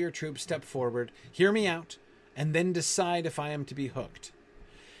one of all your troops step forward, hear me out, and then decide if I am to be hooked.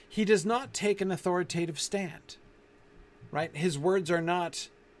 He does not take an authoritative stand, right? His words are not,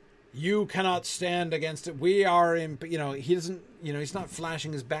 you cannot stand against it. We are in, he doesn't, he's not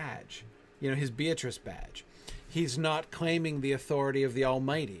flashing his badge, his Beatrice badge. He's not claiming the authority of the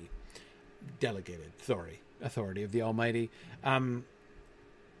Almighty, delegated authority of the Almighty.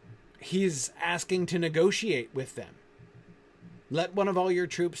 He's asking to negotiate with them. Let one of all your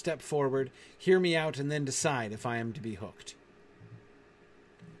troops step forward, hear me out, and then decide if I am to be hooked.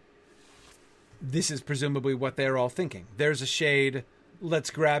 This is presumably what they're all thinking. There's a shade.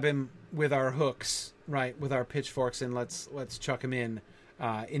 Let's grab him with our hooks, right, with our pitchforks, and let's chuck him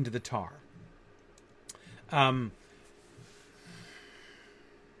into the tar.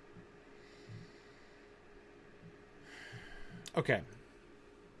 Okay.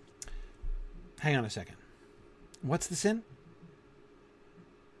 Hang on a second. What's the sin?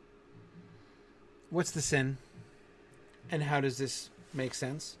 What's the sin? And how does this make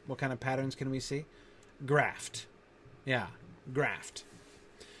sense? What kind of patterns can we see? Graft. Yeah, graft.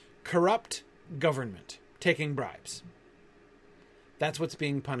 Corrupt government. Taking bribes. That's what's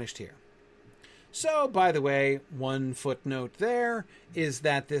being punished here. So, by the way, one footnote there is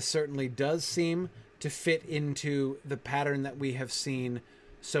that this certainly does seem to fit into the pattern that we have seen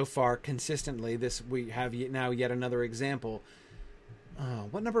so far consistently. We have now yet another example.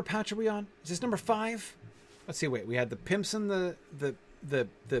 What number pouch are we on? Is this number 5? Let's see. Wait, we had the pimps and the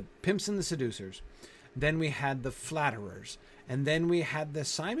pimps and the seducers. Then we had the flatterers, and then we had the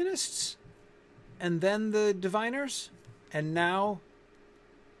simonists, and then the diviners, and now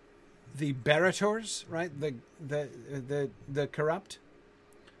the berators, right? The corrupt,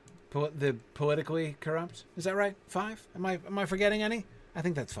 the politically corrupt. Is that right? 5? Am I forgetting any? I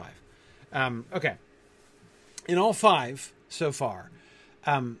think that's 5. Okay. In all 5 so far,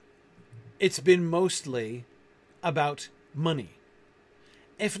 it's been mostly about money.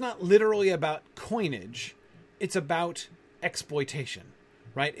 If not literally about coinage, it's about exploitation,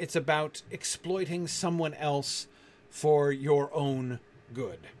 right? It's about exploiting someone else for your own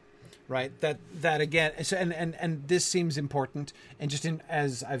good, right? That again, so, and this seems important, and just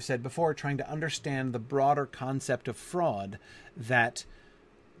as I've said before, trying to understand the broader concept of fraud that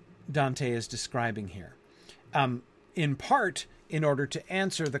Dante is describing here. In part, in order to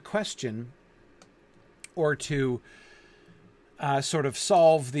answer the question, or to sort of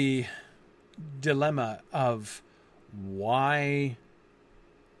solve the dilemma of why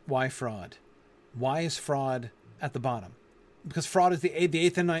fraud? Why is fraud at the bottom? Because fraud is the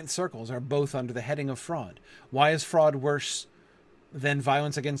 8th and 9th circles are both under the heading of fraud. Why is fraud worse than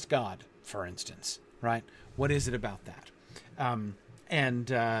violence against God, for instance? Right? What is it about that?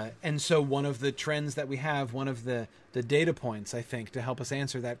 And so one of the trends that we have, one of the data points, I think, to help us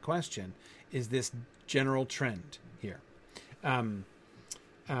answer that question is this general trend here.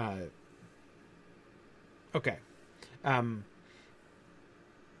 Okay.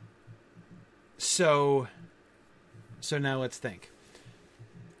 So now let's think.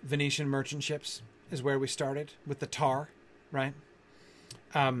 Venetian merchant ships is where we started with the tar, right?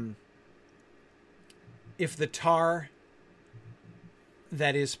 If the tar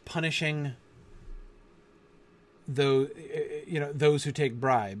that is punishing those who take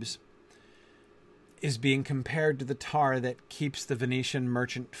bribes is being compared to the tar that keeps the Venetian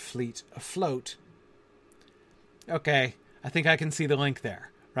merchant fleet afloat. Okay, I think I can see the link there,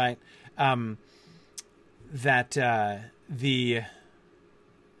 right?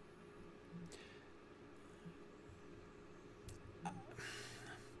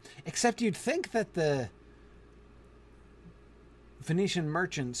 Except you'd think that the Venetian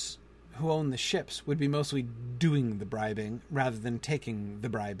merchants who own the ships would be mostly doing the bribing rather than taking the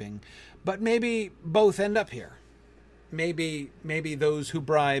bribing. But maybe both end up here. Maybe those who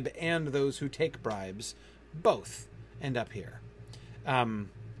bribe and those who take bribes both end up here.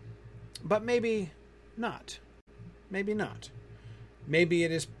 But maybe not. Maybe not. Maybe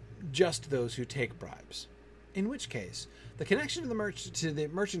it is just those who take bribes. In which case, the connection to the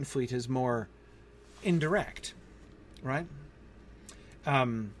merchant fleet is more indirect, right?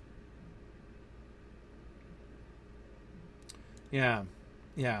 Yeah.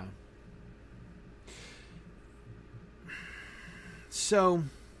 So,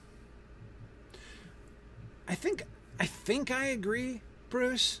 I think I agree,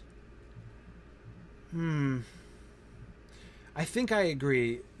 Bruce. I think I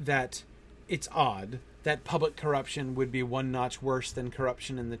agree that it's odd that public corruption would be one notch worse than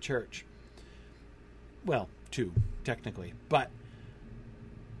corruption in the church. Well, two, technically. But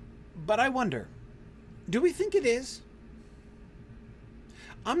I wonder, do we think it is?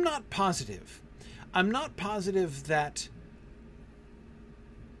 I'm not positive. I'm not positive that...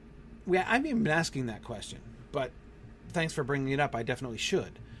 Yeah, I've even been asking that question, but thanks for bringing it up. I definitely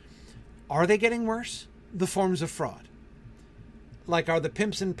should. Are they getting worse? The forms of fraud. Like, are the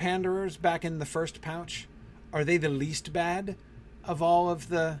pimps and panderers back in the first pouch? Are they the least bad of all of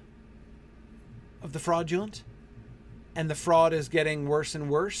the fraudulent? And the fraud is getting worse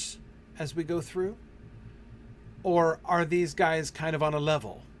and worse as we go through? Or are these guys kind of on a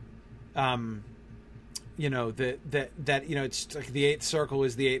level? It's like the eighth circle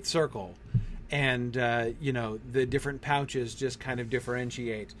is the eighth circle. And, the different pouches just kind of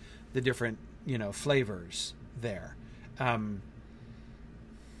differentiate the different, flavors there.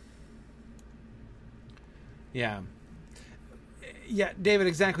 Yeah, David,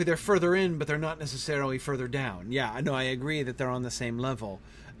 exactly. They're further in, but they're not necessarily further down. Yeah, I know. I agree that they're on the same level,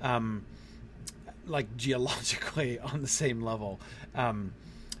 like geologically on the same level.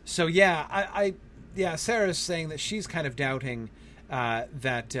 Sarah's saying that she's kind of doubting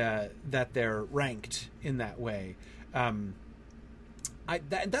that they're ranked in that way.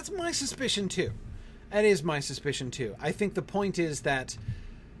 That's my suspicion too. That is my suspicion too. I think the point is that,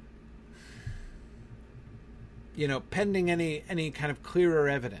 pending any kind of clearer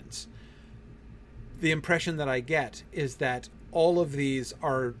evidence, the impression that I get is that all of these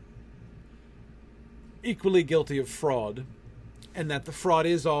are equally guilty of fraud, and that the fraud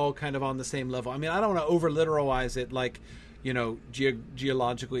is all kind of on the same level. I mean, I don't want to over-literalize it like,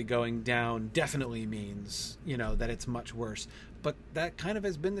 geologically going down definitely means, that it's much worse. But that kind of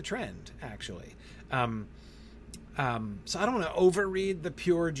has been the trend, actually. So I don't want to overread the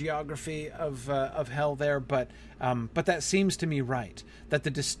pure geography of hell there, but that seems to me right. That the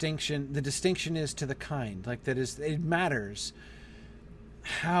distinction is to the kind, like that is, it matters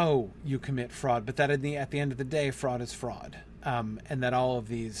how you commit fraud, but that at the end of the day, fraud is fraud, and that all of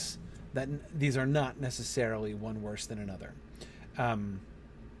these are not necessarily one worse than another. I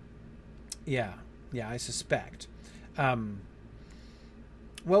suspect. Well,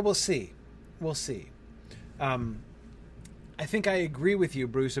 we'll see. I think I agree with you,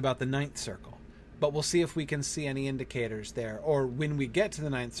 Bruce, about the ninth circle, but we'll see if we can see any indicators there, or when we get to the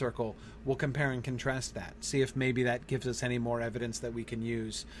ninth circle, we'll compare and contrast that, see if maybe that gives us any more evidence that we can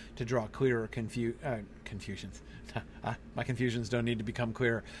use to draw clearer confusions. My confusions don't need to become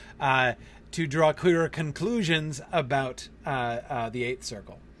clearer. To draw clearer conclusions about the eighth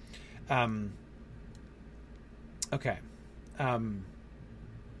circle. Okay.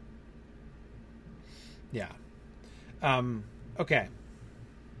 Okay.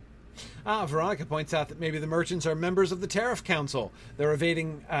 Veronica points out that maybe the merchants are members of the Tariff Council. They're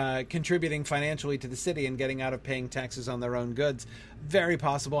evading, contributing financially to the city and getting out of paying taxes on their own goods. Very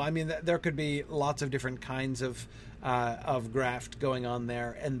possible. I mean, there could be lots of different kinds of graft going on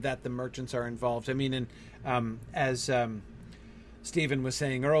there, and that the merchants are involved. I mean, as Stephen was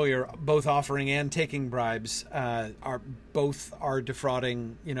saying earlier, both offering and taking bribes are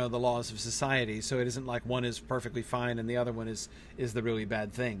defrauding, the laws of society. So it isn't like one is perfectly fine and the other one is the really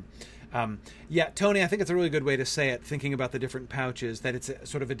bad thing. Tony, I think it's a really good way to say it, thinking about the different pouches, that it's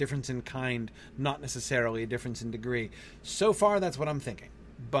sort of a difference in kind, not necessarily a difference in degree. So far, that's what I'm thinking.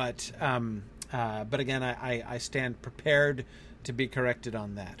 But again, I stand prepared to be corrected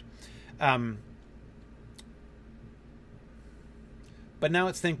on that. But now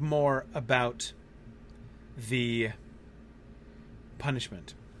let's think more about the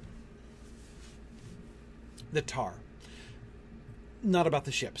punishment. The tar. Not about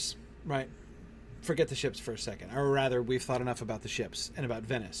the ships, right? forget the ships for a second, or rather, we've thought enough about the ships and about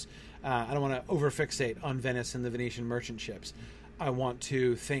Venice. I don't want to overfixate on Venice and the Venetian merchant ships. I want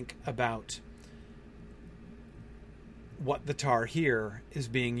to think about what the tar here is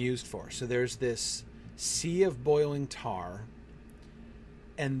being used for. So there's this sea of boiling tar,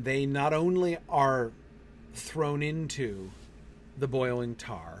 and they not only are thrown into the boiling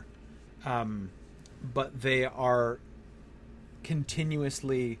tar, but they are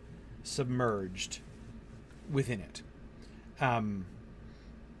continuously submerged within it.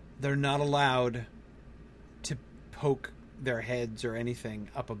 They're not allowed to poke their heads or anything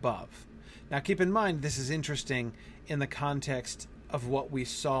up above. Now, keep in mind, this is interesting in the context of what we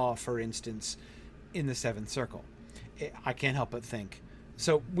saw, for instance, in the Seventh Circle. I can't help but think.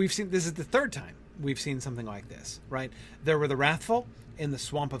 So we've seen, this is the third time we've seen something like this, right? There were the Wrathful in the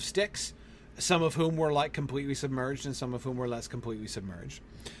Swamp of Styx, some of whom were like completely submerged and some of whom were less completely submerged.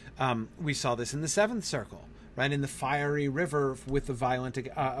 We saw this in the Seventh Circle, right? In the fiery river with the violent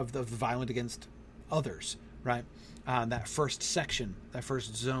of the violent against others, right? That first section, that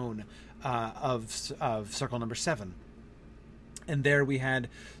first zone of Circle number 7. And there we had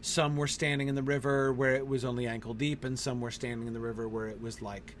some were standing in the river where it was only ankle deep, and some were standing in the river where it was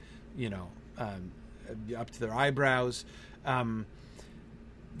like, up to their eyebrows.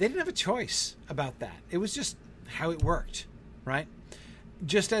 They didn't have a choice about that. It was just how it worked, right?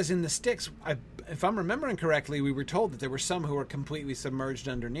 Just as in the Styx, if I'm remembering correctly, we were told that there were some who were completely submerged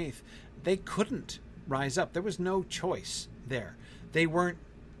underneath. They couldn't rise up. There was no choice there. They weren't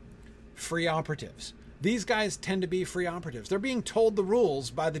free operatives. These guys tend to be free operatives. They're being told the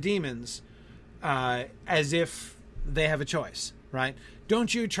rules by the demons as if they have a choice, right?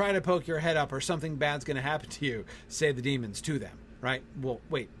 Don't you try to poke your head up or something bad's going to happen to you, say the demons to them, right? Well,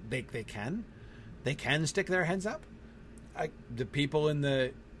 wait, they can? They can stick their heads up? The people in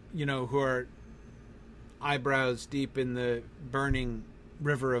the, who are eyebrows deep in the burning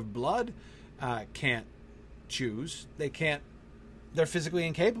river of blood can't choose. They can't, they're physically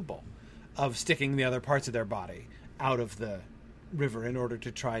incapable of sticking the other parts of their body out of the river in order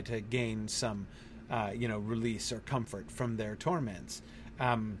to try to gain some, release or comfort from their torments.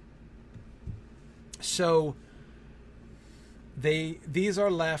 So these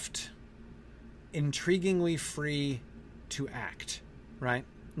are left intriguingly free to act, right?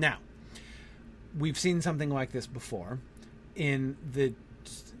 Now, we've seen something like this before in the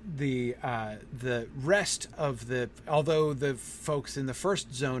rest of although the folks in the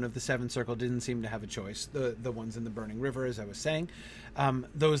first zone of the Seventh Circle didn't seem to have a choice, the ones in the burning river, as I was saying,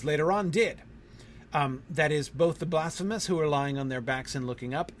 those later on did. That is, both the blasphemous who are lying on their backs and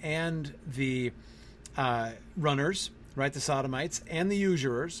looking up, and the runners, right, the sodomites, and the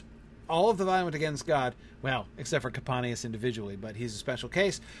usurers, all of the violent against God, well, except for Capanius individually, but he's a special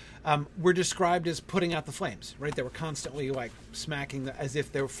case, were described as putting out the flames, right? They were constantly like smacking as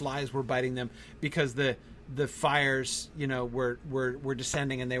if their flies were biting them, because the fires, were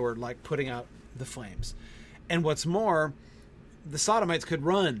descending, and they were like putting out the flames. And what's more, the sodomites could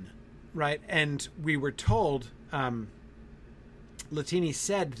run, right? And we were told, Latini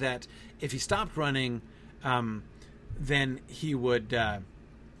said that if he stopped running, then he would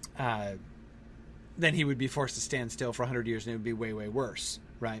be forced to stand still for 100 years, and it would be way, way worse,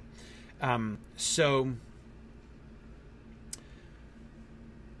 right? So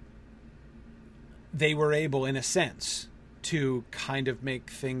they were able, in a sense, to kind of make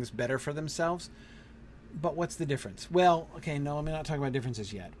things better for themselves. But what's the difference? Well, okay, no, I'm not talking about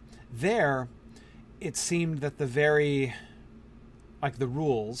differences yet. There, it seemed that the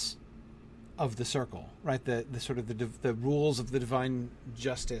rules of the circle, right? The sort of the rules of the divine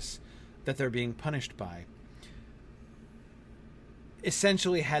justice that they're being punished by,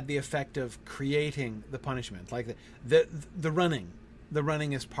 essentially had the effect of creating the punishment. Like the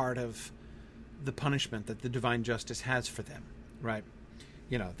running is part of the punishment that the divine justice has for them, right?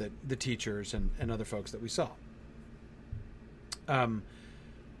 The teachers and other folks that we saw.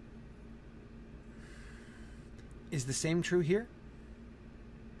 Is the same true here?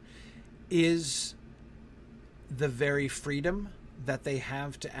 Is the very freedom that they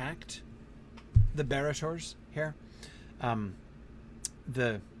have to act, the Barators here,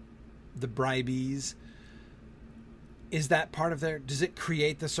 the bribees, is that part of does it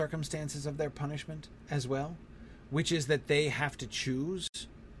create the circumstances of their punishment as well? Which is that they have to choose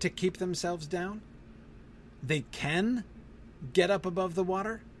to keep themselves down? They can get up above the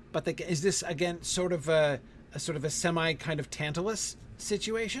water, but is this, again, sort of a semi kind of Tantalus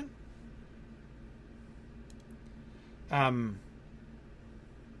situation?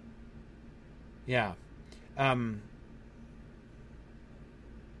 Yeah.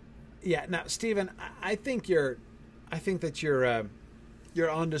 Yeah. Now, Stephen, I think that you're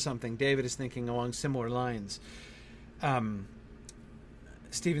onto something. David is thinking along similar lines.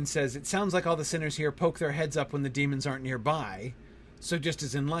 Stephen says, it sounds like all the sinners here poke their heads up when the demons aren't nearby. So just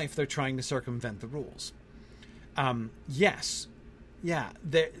as in life, they're trying to circumvent the rules. Yes. Yeah.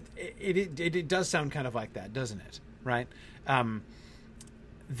 It does sound kind of like that, doesn't it? Right?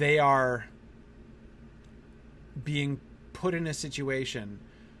 They are being put in a situation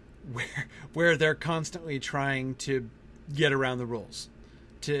where they're constantly trying to get around the rules.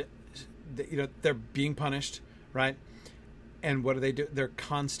 They're being punished, right? And what do? They're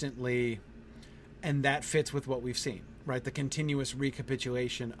constantly, and that fits with what we've seen, right? The continuous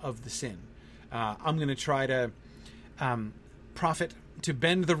recapitulation of the sin. I'm going to try to to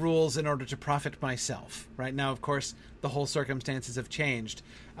bend the rules in order to profit myself, right? Now, of course, the whole circumstances have changed.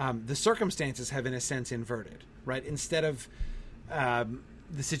 The circumstances have, in a sense, inverted, right? Instead of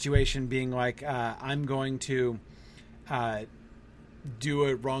the situation being like, I'm going to do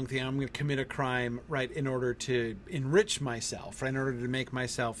a wrong thing, I'm going to commit a crime, right, in order to enrich myself, right, in order to make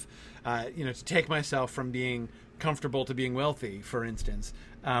myself, to take myself from being comfortable to being wealthy, for instance.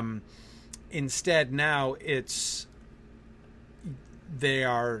 Instead, now it's they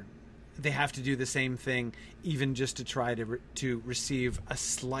have to do the same thing, even just to try to receive a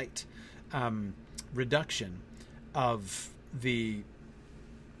slight reduction of the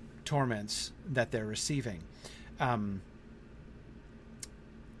torments that they're receiving.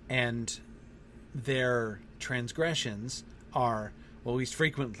 And their transgressions are, well, at least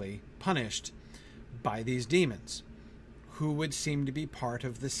frequently, punished by these demons, who would seem to be part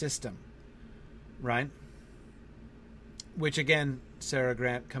of the system, right? Which, again, Sarah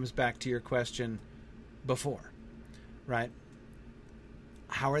Grant, comes back to your question before, right?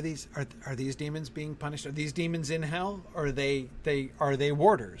 How are these demons being punished? Are these demons in hell, or are they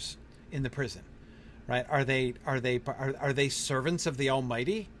warders in the prison, right? Are they servants of the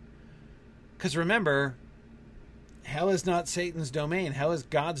Almighty? Because remember, hell is not Satan's domain. Hell is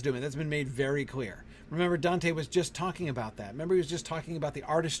God's domain. That's been made very clear. Remember, Dante was just talking about that. Remember, he was just talking about the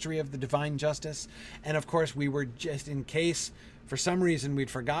artistry of the divine justice. And of course, we were just, in case for some reason we'd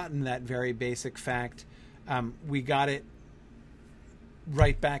forgotten that very basic fact, we got it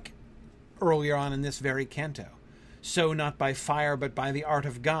right back earlier on in this very canto. So not by fire, but by the art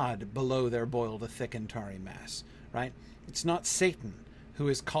of God, below there boiled a thick and tarry mass, right? It's not Satan who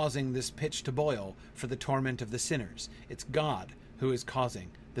is causing this pitch to boil for the torment of the sinners. It's God who is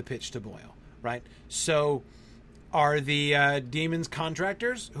causing the pitch to boil, right? So are the demons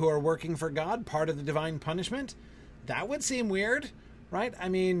contractors who are working for God part of the divine punishment? That would seem weird, right? I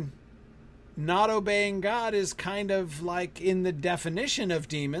mean, not obeying God is kind of like in the definition of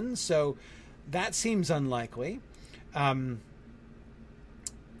demons, so that seems unlikely.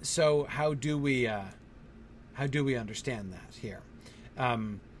 So how do we understand that here?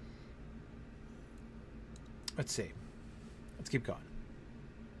 Let's see. Let's keep going.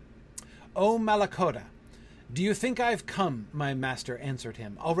 O Malacoda, do you think I've come? My master answered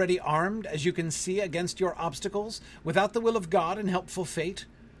him, already armed, as you can see, against your obstacles, without the will of God and helpful fate?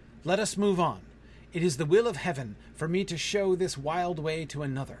 Let us move on. It is the will of heaven for me to show this wild way to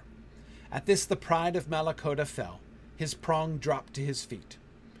another. At this the pride of Malacoda fell. His prong dropped to his feet.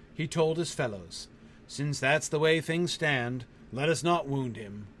 He told his fellows, since that's the way things stand, let us not wound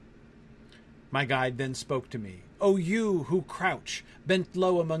him. My guide then spoke to me. O you who crouch, bent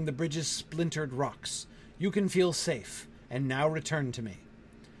low among the bridge's splintered rocks, you can feel safe, and now return to me.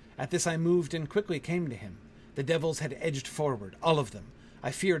 At this I moved and quickly came to him. The devils had edged forward, all of them.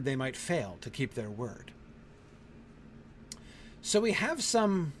 I feared they might fail to keep their word. So we have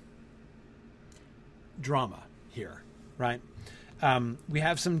some drama here, right? We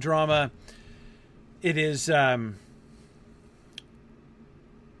have some drama. It is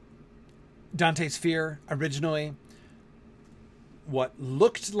Dante's fear originally. What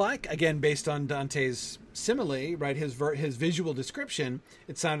looked like, again, based on Dante's simile, right, his visual description,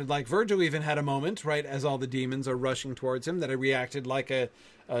 it sounded like Virgil even had a moment, right, as all the demons are rushing towards him, that it reacted like a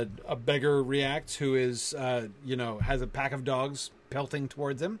beggar reacts who is, has a pack of dogs pelting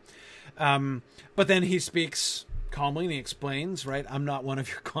towards him. But then he speaks calmly and he explains, right, I'm not one of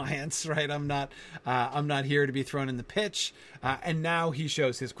your clients, right, I'm not here to be thrown in the pitch. And now he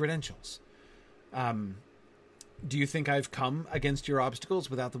shows his credentials. Do you think I've come against your obstacles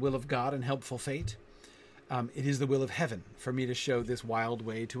without the will of God and helpful fate? It is the will of heaven for me to show this wild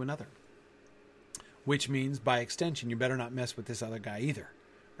way to another. Which means, by extension, you better not mess with this other guy either,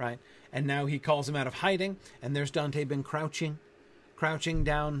 right? And now he calls him out of hiding, and there's Dante been crouching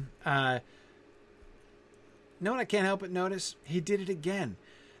down. Know what I can't help but notice? He did it again.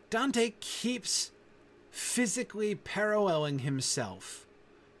 Dante keeps physically paralleling himself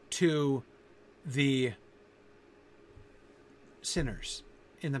to the sinners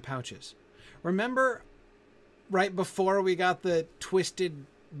in the pouches. Remember right before we got the twisted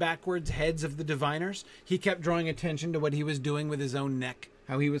backwards heads of the diviners? He kept drawing attention to what he was doing with his own neck,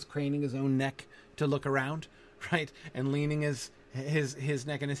 how he was craning his own neck to look around, right? And leaning his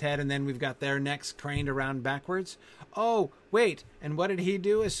neck and his head, and then we've got their necks craned around backwards. Oh, wait, and what did he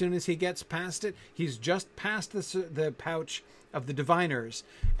do as soon as he gets past it? He's just past the pouch of the diviners,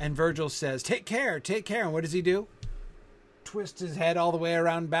 and Virgil says, take care, and what does he do? Twist his head all the way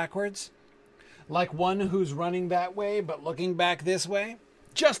around backwards, like one who's running that way but looking back this way,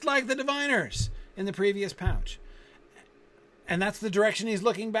 just like the diviners in the previous pouch. And that's the direction he's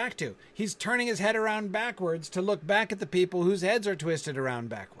looking back to. He's turning his head around backwards to look back at the people whose heads are twisted around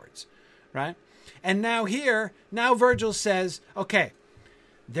backwards, right? And now Virgil says, okay,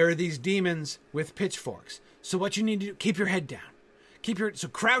 there are these demons with pitchforks. So what you need to do, keep your head down. So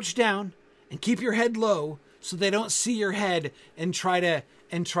crouch down and keep your head low so they don't see your head and try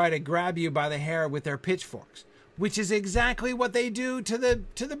to grab you by the hair with their pitchforks, which is exactly what they do to the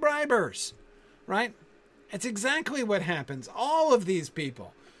bribers, right? It's exactly what happens. All of these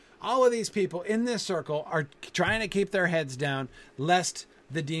people in this circle are trying to keep their heads down lest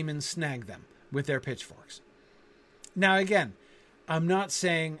the demons snag them with their pitchforks. Now, again, I'm not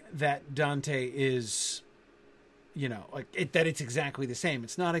saying that Dante is, that it's exactly the same.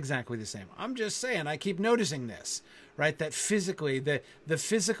 It's not exactly the same. I'm just saying, I keep noticing this, right? That physically, the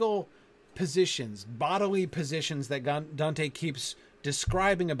physical positions, bodily positions that Dante keeps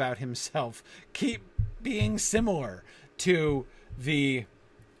describing about himself keep being similar to the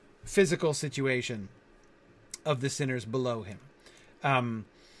physical situation of the sinners below him.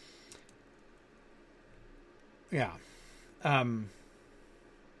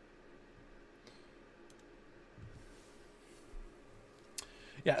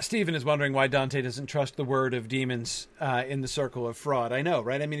 Stephen is wondering why Dante doesn't trust the word of demons in the circle of fraud. I know,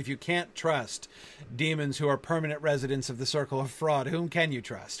 right? I mean, if you can't trust demons who are permanent residents of the circle of fraud, whom can you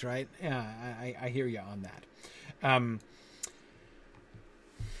trust, right? Yeah, I hear you on that.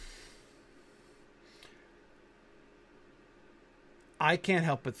 I can't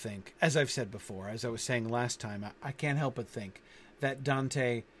help but think, as I've said before, as I was saying last time, I can't help but think that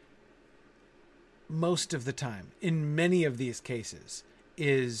Dante, most of the time, in many of these cases,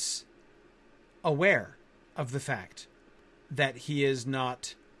 is aware of the fact that he is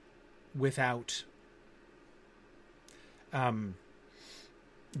not without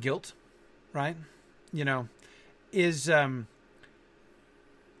guilt, right? Is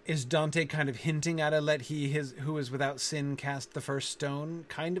Dante kind of hinting at a let he who is without sin cast the first stone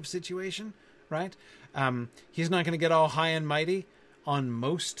kind of situation, right? He's not going to get all high and mighty on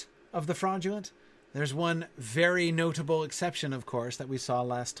most of the fraudulent. There's one very notable exception, of course, that we saw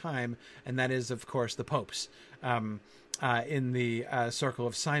last time, and that is, of course, the popes in the circle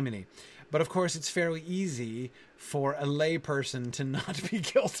of simony. But, of course, it's fairly easy for a lay person to not be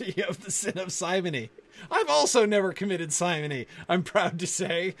guilty of the sin of simony. I've also never committed simony, I'm proud to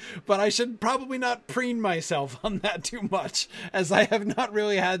say, but I should probably not preen myself on that too much, as I have not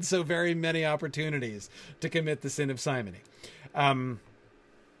really had so very many opportunities to commit the sin of simony. But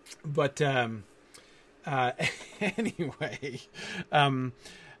anyway, but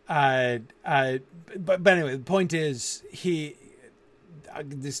anyway, the point is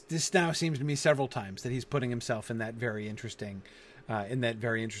this now seems to me several times that he's putting himself in that very interesting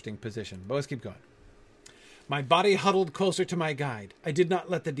position. But let's keep going. My body huddled closer to my guide. I did not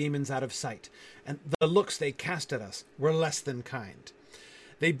let the demons out of sight, and the looks they cast at us were less than kind.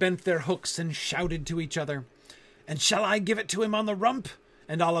 They bent their hooks and shouted to each other, "And shall I give it to him on the rump?"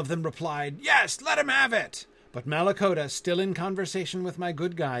 And all of them replied, "Yes, let him have it." But Malakota, still in conversation with my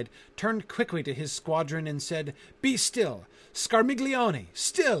good guide, turned quickly to his squadron and said, "Be still, Scarmiglione,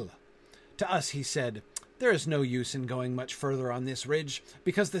 still." To us he said, "There is no use in going much further on this ridge,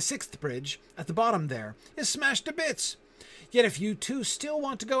 because the 6th bridge, at the bottom there, is smashed to bits. Yet if you two still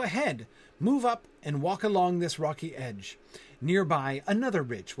want to go ahead, move up and walk along this rocky edge. Nearby, another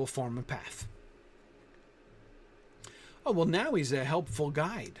ridge will form a path." Oh, well, now he's a helpful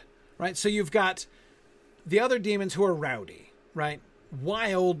guide, right? So you've got the other demons who are rowdy, right?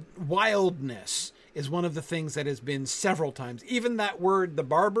 Wildness is one of the things that has been several times. Even that word, the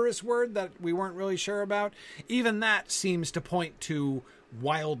barbarous word that we weren't really sure about, even that seems to point to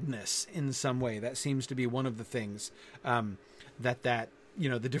wildness in some way. That seems to be one of the things that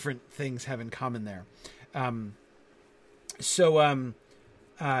the different things have in common there.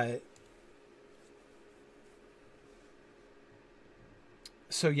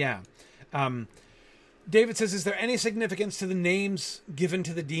 yeah. David says, is there any significance to the names given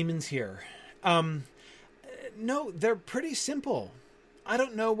to the demons here? No, they're pretty simple. I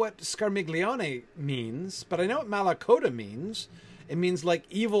don't know what Scarmiglione means, but I know what Malakota means. It means like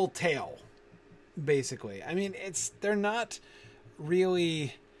evil tail, basically. I mean, they're not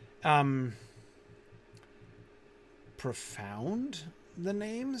really profound, the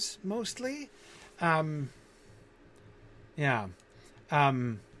names, mostly. Yeah.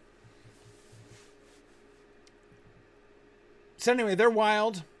 So anyway, they're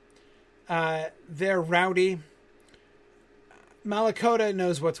wild. They're rowdy. Malakota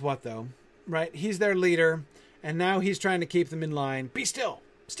knows what's what, though, right? He's their leader, and now he's trying to keep them in line. Be still!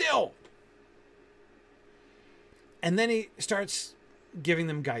 Still! And then he starts giving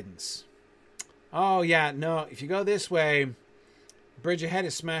them guidance. Oh, yeah, no, if you go this way, bridge ahead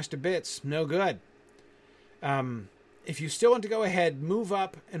is smashed to bits. No good. If you still want to go ahead, move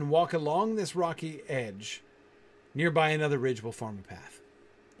up and walk along this rocky edge. Nearby another ridge will form a path.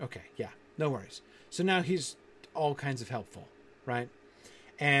 Okay, yeah, no worries. So now he's all kinds of helpful, right?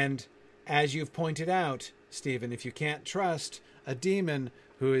 And as you've pointed out, Stephen, if you can't trust a demon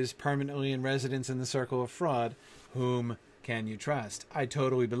who is permanently in residence in the circle of fraud, whom can you trust? I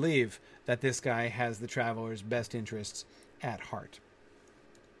totally believe that this guy has the traveler's best interests at heart.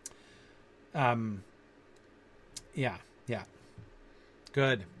 Yeah.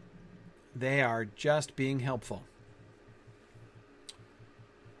 Good. They are just being helpful.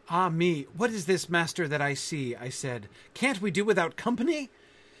 Ah, me, what is this, master, that I see? I said. Can't we do without company?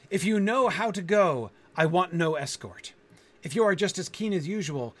 If you know how to go, I want no escort. If you are just as keen as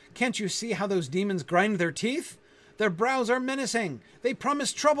usual, can't you see how those demons grind their teeth? Their brows are menacing. They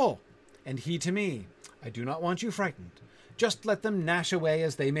promise trouble. And he to me, I do not want you frightened. Just let them gnash away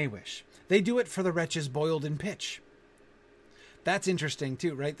as they may wish. They do it for the wretches boiled in pitch. That's interesting,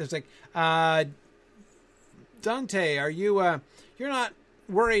 too, right? There's like, Dante, are you, you're not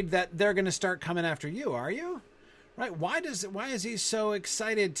worried that they're going to start coming after you, are you? Right? Why is he so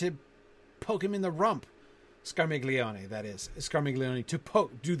excited to poke him in the rump? Scarmiglione, that is. Scarmiglione to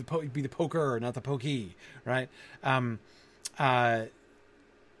poke, be the poker, not the pokey, right?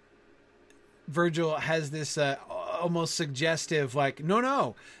 Virgil has this almost suggestive, like,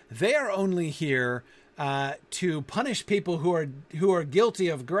 no, they are only here to punish people who are guilty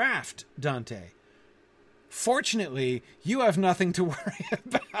of graft, Dante. Fortunately, you have nothing to worry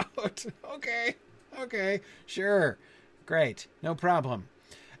about. Okay, sure. Great, no problem.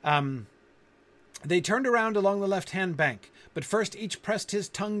 They turned around along the left-hand bank, but first each pressed his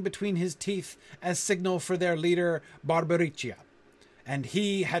tongue between his teeth as signal for their leader, Barbariccia, and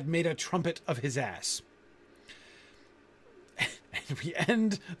he had made a trumpet of his ass. And we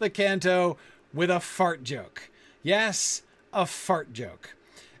end the canto with a fart joke. Yes, a fart joke.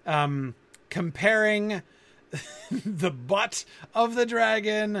 Comparing the butt of the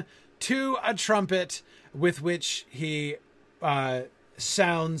dragon to a trumpet with which he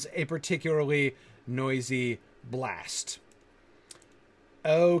sounds a particularly noisy blast.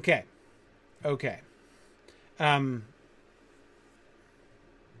 Okay.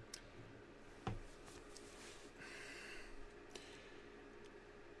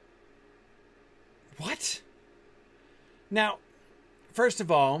 What? Now, first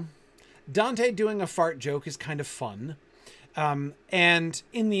of all, Dante doing a fart joke is kind of fun. And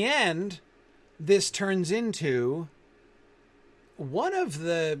in the end, this turns into one of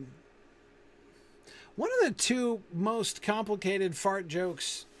the two most complicated fart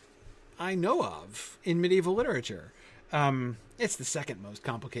jokes I know of in medieval literature. It's the second most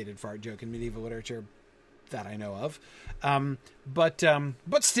complicated fart joke in medieval literature that I know of. But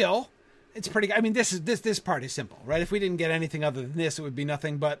still, it's pretty. I mean, this part is simple, right? If we didn't get anything other than this, it would be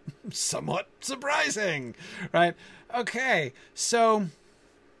nothing but somewhat surprising, right? Okay, so.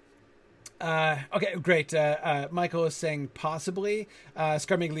 Okay, great. Michael is saying possibly.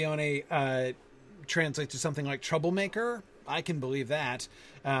 Scarmiglione translates to something like troublemaker. I can believe that.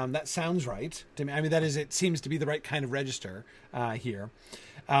 That sounds right to me. I mean, it seems to be the right kind of register here.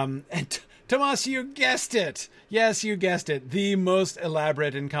 And Tomas, you guessed it. Yes, you guessed it. The most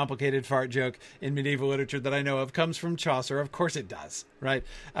elaborate and complicated fart joke in medieval literature that I know of comes from Chaucer. Of course it does, right?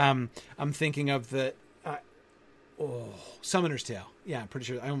 I'm thinking of the Summoner's Tale. Yeah, I'm pretty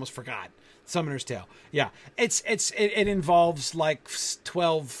sure. I almost forgot. Summoner's Tale. Yeah, it involves like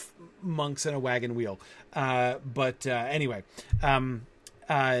 12 monks and a wagon wheel. But anyway,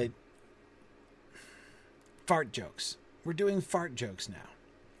 fart jokes. We're doing fart jokes now.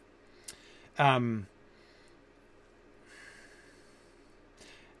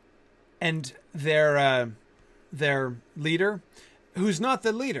 And their leader who's not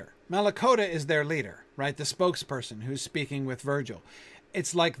the leader. Malakota is their leader, right? The spokesperson who's speaking with Virgil.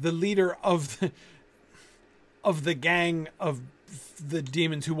 It's like the leader of the gang of the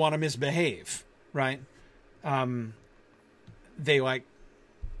demons who want to misbehave, right? They like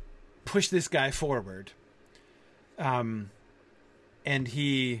push this guy forward, and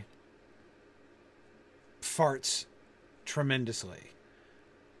he farts tremendously.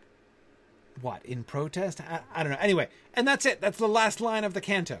 What, in protest? I don't know. Anyway, and that's it. That's the last line of the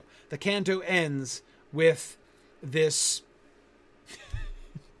canto. The canto ends with this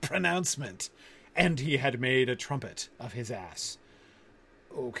pronouncement. And he had made a trumpet of his ass.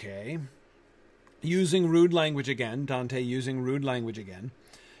 Okay. Using rude language again. Dante using rude language again.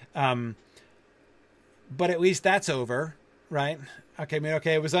 But at least that's over, right?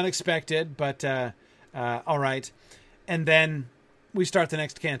 Okay, it was unexpected, but all right. And then we start the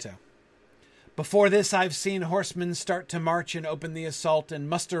next canto. Before this, I've seen horsemen start to march and open the assault and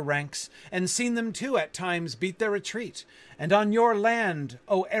muster ranks, and seen them too at times beat their retreat. And on your land,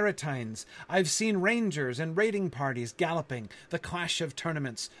 O Aretines, I've seen rangers and raiding parties galloping, the clash of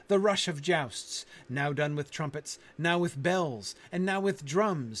tournaments, the rush of jousts, now done with trumpets, now with bells, and now with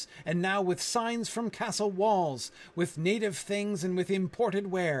drums, and now with signs from castle walls, with native things and with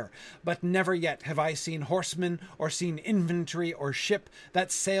imported ware. But never yet have I seen horsemen, or seen infantry or ship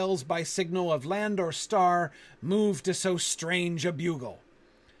that sails by signal of land or star move to so strange a bugle.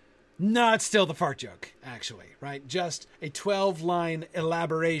 No, it's still the fart joke, actually, right? Just a 12-line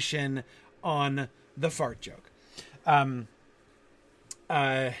elaboration on the fart joke. Yeah.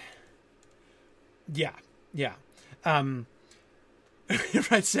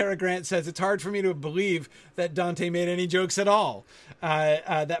 Right, Sarah Grant says, it's hard for me to believe that Dante made any jokes at all.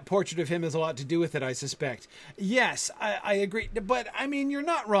 That portrait of him has a lot to do with it, I suspect. Yes, I agree. But, I mean, you're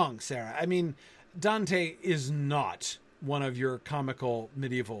not wrong, Sarah. I mean, Dante is not one of your comical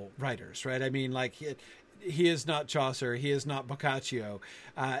medieval writers, right? I mean, like, he is not Chaucer. He is not Boccaccio.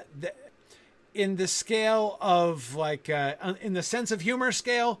 In the scale of, like, in the sense of humor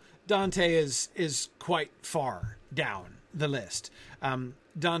scale, Dante is quite far down the list.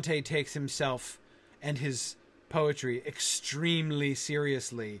 Dante takes himself and his poetry extremely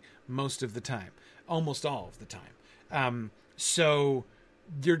seriously most of the time, almost all of the time. So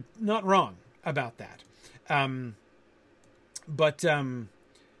you're not wrong about that.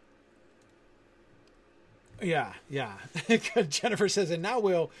 Yeah. Jennifer says, and now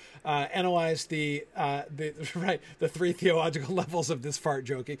we'll analyze the three theological levels of this fart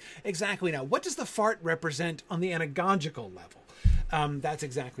joking. Exactly. Now, what does the fart represent on the anagogical level? That's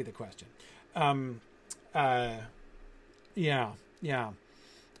exactly the question. Yeah.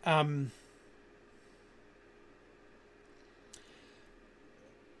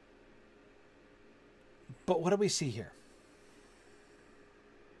 But what do we see here?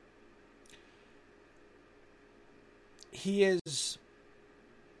 He is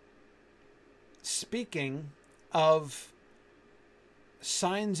speaking of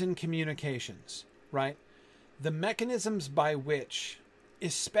signs and communications, right? The mechanisms by which,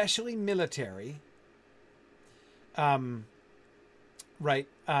 especially military, horsemen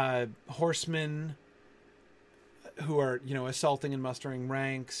who are, assaulting and mustering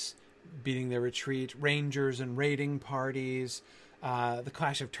ranks, beating their retreat, rangers and raiding parties, the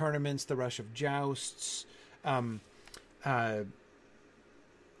clash of tournaments, the rush of jousts,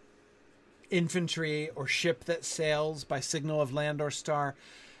 infantry or ship that sails by signal of land or star.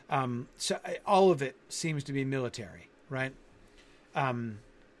 So all of it seems to be military, right?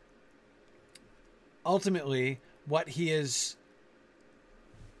 Ultimately, what he is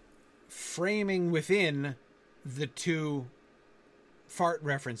framing within the two fart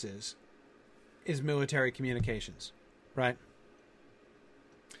references is military communications, right?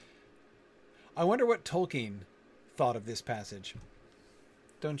 I wonder what Tolkien thought of this passage.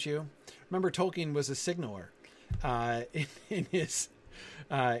 Don't you? Remember, Tolkien was a signaler in his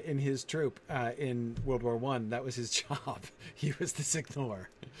troop in World War I. That was his job. He was the signaler.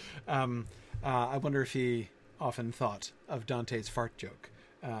 I wonder if he often thought of Dante's fart joke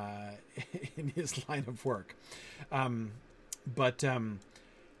in his line of work.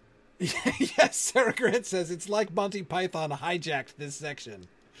 Yes, Sarah Grant says it's like Monty Python hijacked this section.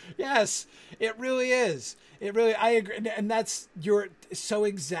 Yes, it really is. I agree. And you're so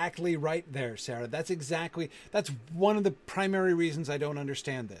exactly right there, Sarah. That's one of the primary reasons I don't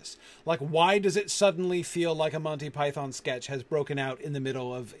understand this. Like, why does it suddenly feel like a Monty Python sketch has broken out in the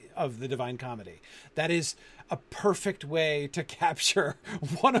middle of the Divine Comedy? That is a perfect way to capture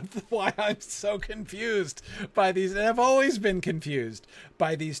why I'm so confused by these. And I've always been confused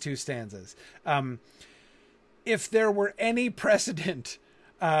by these two stanzas. if there were any precedent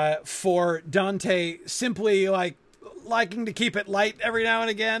for Dante simply like liking to keep it light every now and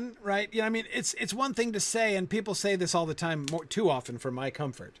again, right? You know, I mean, it's one thing to say, and people say this all the time, too often for my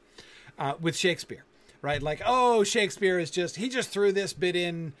comfort, with Shakespeare, right? Like, oh, Shakespeare is he just threw this bit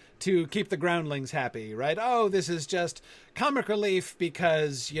in to keep the groundlings happy, right? Oh, this is just comic relief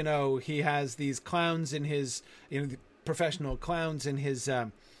because, you know, he has these clowns in his, you know, professional clowns in his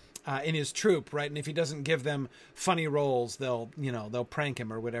troupe, right? And if he doesn't give them funny roles, they'll prank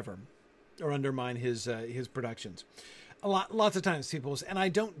him or whatever, or undermine his productions. Lots of times people, and I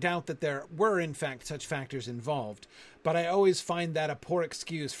don't doubt that there were in fact such factors involved, but I always find that a poor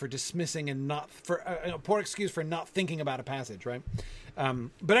excuse for dismissing and a poor excuse for not thinking about a passage, right?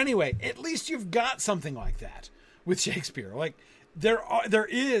 But anyway, at least you've got something like that with Shakespeare. Like there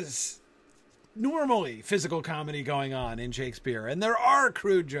is normally physical comedy going on in Shakespeare, and there are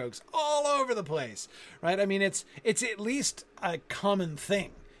crude jokes all over the place, right? I mean, it's at least a common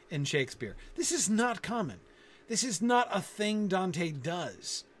thing in Shakespeare. This is not common. This is not a thing Dante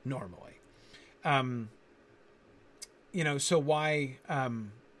does normally. You know, so why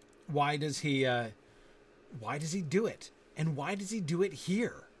does he do it? And why does he do it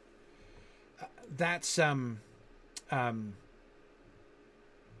here? That's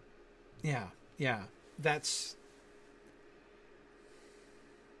that's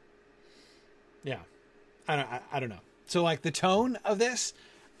I don't know. So like the tone of this,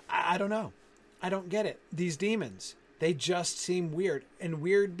 I don't know. I don't get it. These demons, they just seem weird, and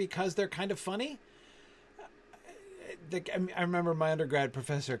weird because they're kind of funny. I remember my undergrad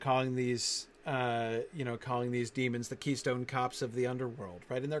professor calling these demons the Keystone Cops of the underworld,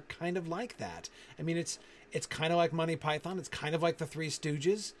 right? And they're kind of like that. I mean, it's kind of like Monty Python. It's kind of like the Three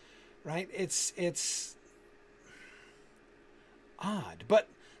Stooges, right? It's odd. But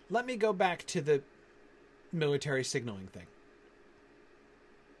let me go back to the military signaling thing.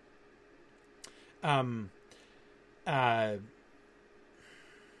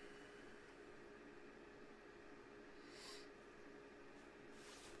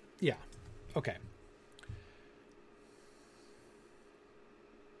 Yeah. Okay.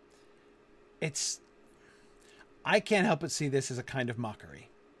 I can't help but see this as a kind of mockery,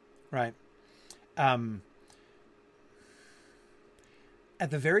 right? At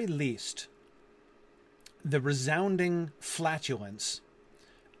the very least, the resounding flatulence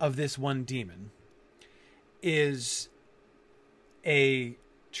of this one demon is a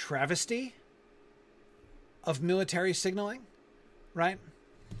travesty of military signaling, right?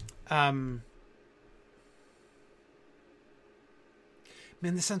 Man,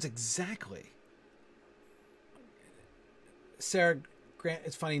 this sounds exactly... Sarah Grant,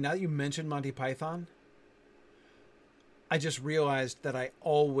 it's funny, now that you mentioned Monty Python, I just realized that I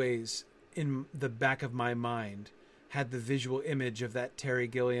always, in the back of my mind, had the visual image of that Terry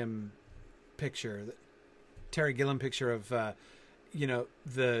Gilliam picture of,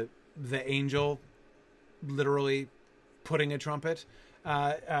 the angel literally putting a trumpet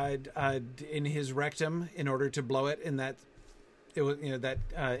in his rectum in order to blow it in that, that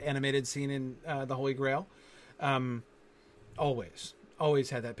animated scene in the Holy Grail. Always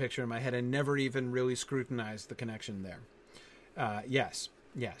had that picture in my head and never even really scrutinized the connection there. Yes.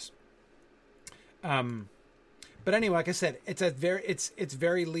 But anyway, like I said, it's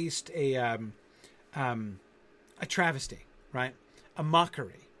very least a travesty, right? A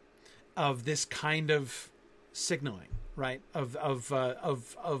mockery of this kind of signaling, right? Of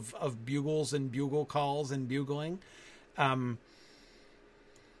bugles and bugle calls and bugling. I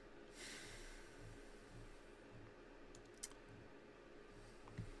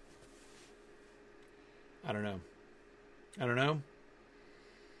don't know.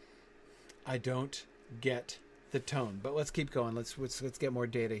 I don't get the tone, but let's keep going. Let's get more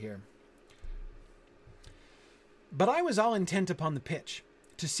data here. But I was all intent upon the pitch,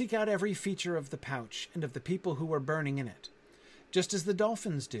 to seek out every feature of the pouch and of the people who were burning in it, just as the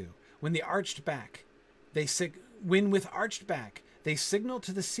dolphins do when with arched back they signal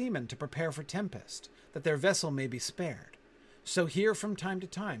to the seamen to prepare for tempest, that their vessel may be spared. So here from time to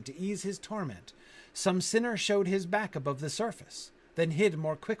time, to ease his torment, some sinner showed his back above the surface, then hid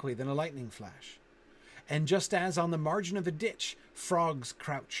more quickly than a lightning flash. And just as on the margin of a ditch frogs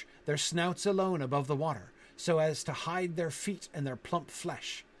crouch, their snouts alone above the water, so as to hide their feet and their plump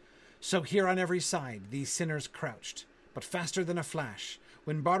flesh, so here on every side these sinners crouched, but faster than a flash,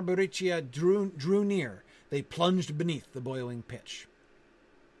 when Barbariccia drew near, they plunged beneath the boiling pitch.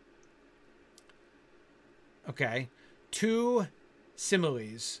 Okay, 2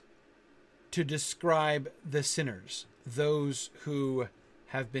 similes to describe the sinners, those who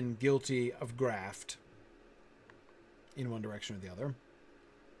have been guilty of graft. in one direction or the other.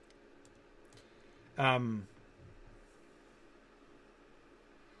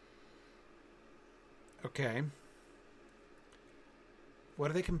 Okay. What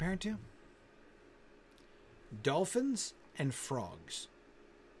are they compared to? Dolphins and frogs.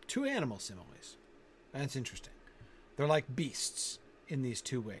 Two animal similes. That's interesting. They're like beasts in these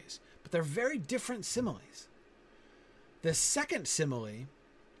two ways. But they're very different similes. The second simile,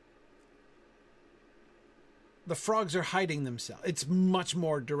 the frogs are hiding themselves. It's much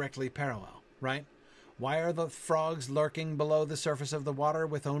more directly parallel, right? Why are the frogs lurking below the surface of the water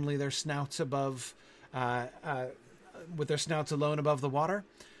with only their snouts above, with their snouts alone above the water?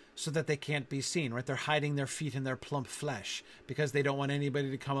 So that they can't be seen, right? They're hiding their feet in their plump flesh because they don't want anybody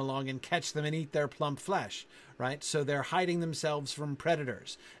to come along and catch them and eat their plump flesh, right? So they're hiding themselves from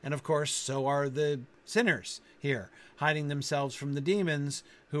predators. And of course, so are the sinners here, hiding themselves from the demons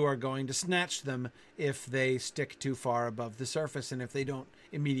who are going to snatch them if they stick too far above the surface and if they don't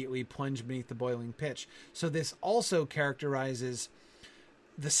immediately plunge beneath the boiling pitch. So this also characterizes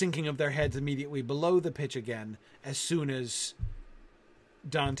the sinking of their heads immediately below the pitch again as soon as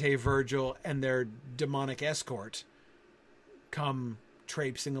Dante, Virgil, and their demonic escort come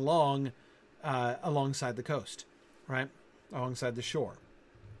traipsing along alongside the coast, right? Alongside the shore.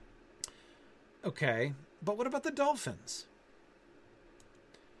 Okay, but what about the dolphins?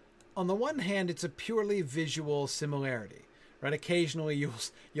 On the one hand, it's a purely visual similarity, right? Occasionally,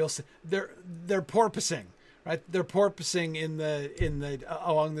 you'll see they're porpoising, right? They're porpoising in the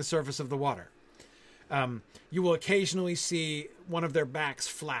along the surface of the water. You will occasionally see one of their backs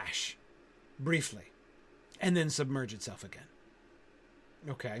flash briefly and then submerge itself again.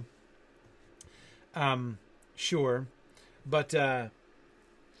 Okay. Sure. But,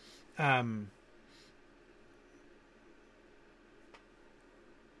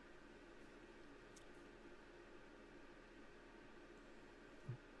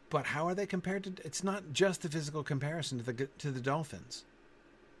 but how are they compared to? It's not just the physical comparison to the dolphins.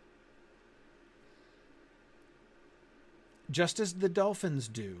 Just as the dolphins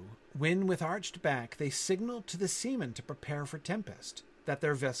do, when with arched back they signal to the seamen to prepare for tempest, that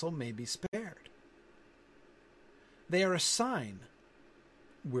their vessel may be spared. They are a sign,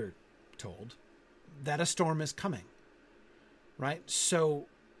 we're told, that a storm is coming, right? So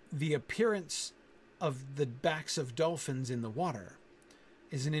the appearance of the backs of dolphins in the water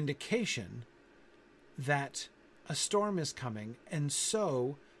is an indication that a storm is coming, and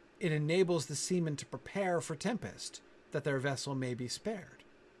so it enables the seamen to prepare for tempest, that their vessel may be spared.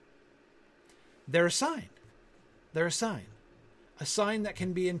 They're a sign. They're a sign. A sign that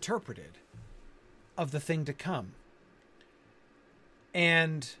can be interpreted of the thing to come.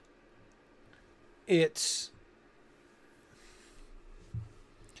 And it's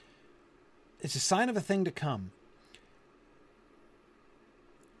a sign of a thing to come.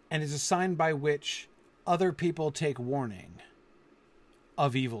 And it's a sign by which other people take warning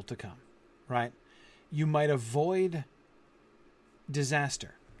of evil to come, right? You might avoid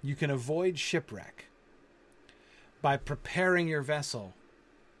disaster. You can avoid shipwreck by preparing your vessel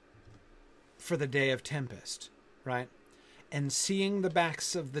for the day of tempest, right? And seeing the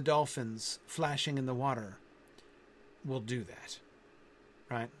backs of the dolphins flashing in the water will do that,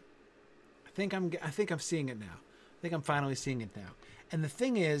 right? I think I'm seeing it now. I think I'm finally seeing it now. And the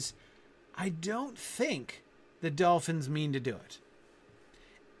thing is, I don't think the dolphins mean to do it.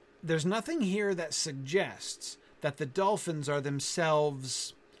 There's nothing here that suggests that the dolphins are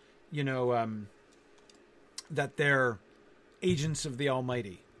themselves, that they're agents of the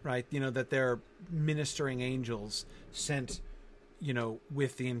Almighty, right? That they're ministering angels sent,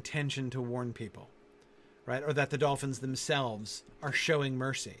 with the intention to warn people, right? Or that the dolphins themselves are showing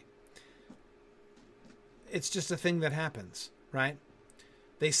mercy. It's just a thing that happens, right?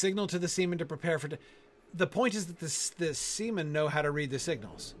 They signal to the seamen to prepare for... The point is that the seamen know how to read the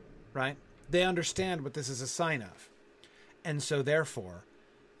signals, right? They understand what this is a sign of. And so, therefore,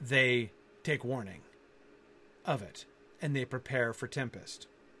 they take warning of it. And they prepare for tempest.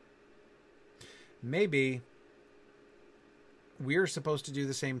 Maybe we're supposed to do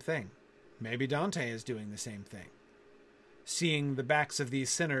the same thing. Maybe Dante is doing the same thing. Seeing the backs of these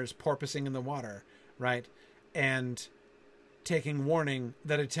sinners porpoising in the water, right? And taking warning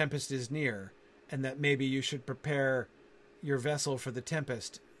that a tempest is near. And that maybe you should prepare your vessel for the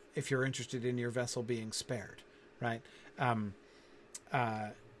tempest if you're interested in your vessel being spared, right?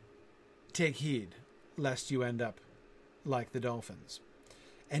 Take heed, lest you end up like the dolphins.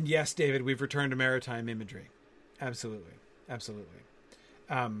 And yes, David, we've returned to maritime imagery. Absolutely. Absolutely.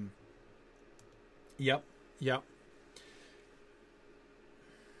 Yep.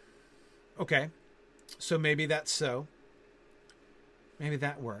 Okay. So maybe that's so. Maybe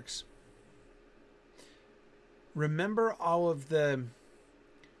that works. Remember all of the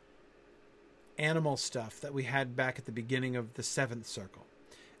animal stuff that we had back at the beginning of the 7th circle?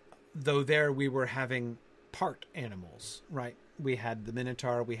 Though there we were having part animals, right? We had the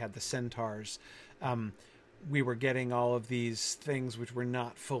Minotaur, we had the centaurs. We were getting all of these things which were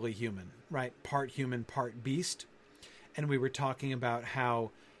not fully human, right? Part human, part beast. And we were talking about how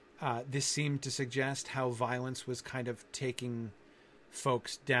this seemed to suggest how violence was kind of taking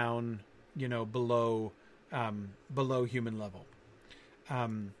folks down, below human level.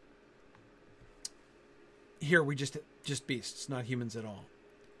 Here we just beasts, not humans at all.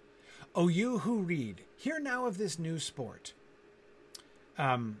 O you who read, hear now of this new sport.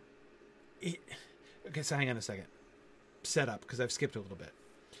 Okay, so hang on a second. Set up, because I've skipped a little bit.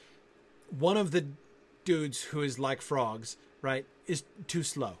 One of the dudes who is like frogs, right, is too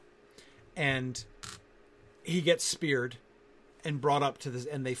slow. And he gets speared and brought up to this,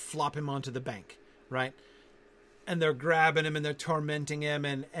 and they flop him onto the bank, right? And they're grabbing him and they're tormenting him,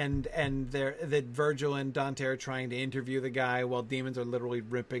 and that Virgil and Dante are trying to interview the guy while demons are literally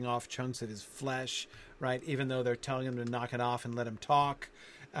ripping off chunks of his flesh, right? Even though they're telling him to knock it off and let him talk.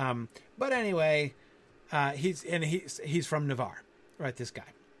 But anyway, he's from Navarre, right? This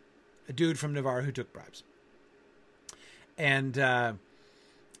guy, a dude from Navarre who took bribes, and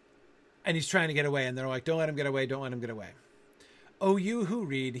he's trying to get away, and they're like, "Don't let him get away! Don't let him get away!" O you who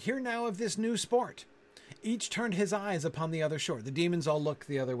read, hear now of this new sport. Each turned his eyes upon the other shore. The demons all look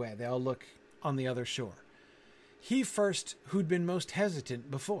the other way. They all look on the other shore. He first, who'd been most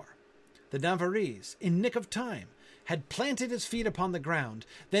hesitant before. The Navarrese, in nick of time, had planted his feet upon the ground.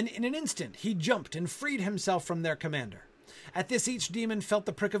 Then in an instant he jumped and freed himself from their commander. At this each demon felt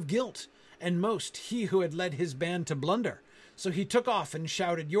the prick of guilt, and most he who had led his band to blunder. So he took off and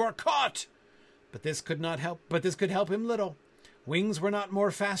shouted, "You are caught!" But this could help him little. Wings were not more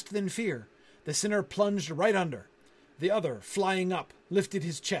fast than fear. The sinner plunged right under. The other, flying up, lifted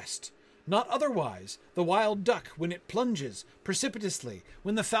his chest. Not otherwise, the wild duck, when it plunges, precipitously,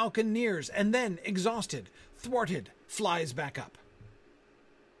 when the falcon nears, and then, exhausted, thwarted, flies back up.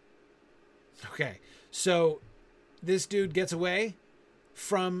 Okay, so this dude gets away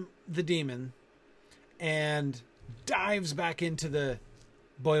from the demon and dives back into the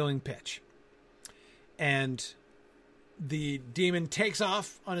boiling pitch. And the demon takes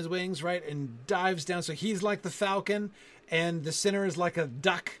off on his wings, right, and dives down. So he's like the falcon, and the sinner is like a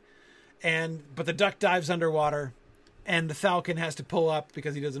duck, but the duck dives underwater, and the falcon has to pull up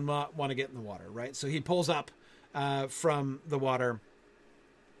because he doesn't want to get in the water, right? So he pulls up from the water,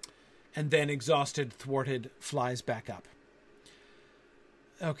 and then, exhausted, thwarted, flies back up.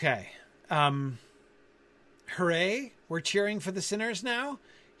 Okay. Hooray! We're cheering for the sinners now.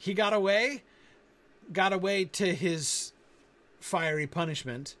 He got away to his fiery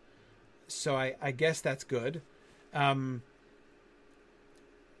punishment, so I guess that's good.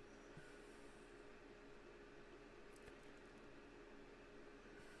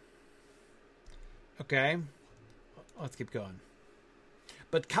 Okay, let's keep going.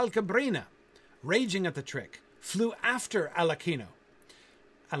 But Calcabrina, raging at the trick, flew after Alacino.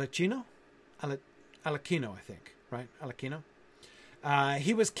 Alacino, I think, right? Alacino.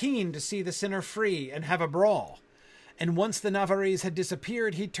 He was keen to see the sinner free and have a brawl. And once the Navarrese had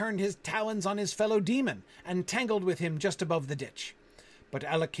disappeared, he turned his talons on his fellow demon and tangled with him just above the ditch. But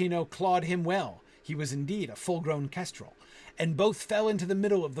Alacino clawed him well. He was indeed a full-grown kestrel, and both fell into the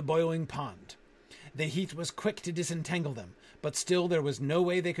middle of the boiling pond. The heat was quick to disentangle them, but still there was no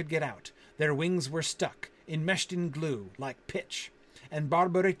way they could get out. Their wings were stuck, enmeshed in glue, like pitch. And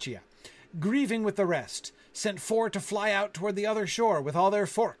Barbariccia, grieving with the rest, sent 4 to fly out toward the other shore with all their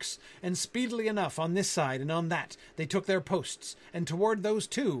forks, and speedily enough on this side and on that they took their posts, and toward those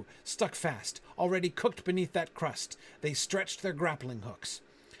 2, stuck fast, already cooked beneath that crust, they stretched their grappling hooks.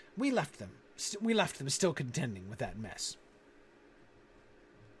 We left them still contending with that mess.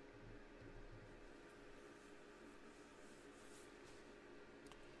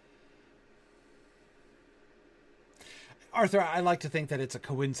 Arthur, I like to think that it's a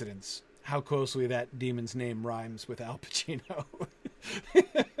coincidence how closely that demon's name rhymes with Al Pacino.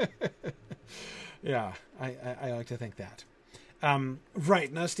 Yeah, I like to think that.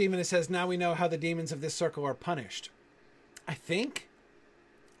 Right, now Stephen says, now we know how the demons of this circle are punished. I think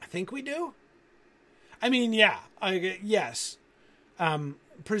we do. I mean, yeah, yes.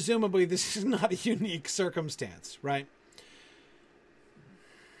 Presumably this is not a unique circumstance, right?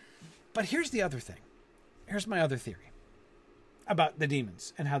 But here's the other thing. Here's my other theory about the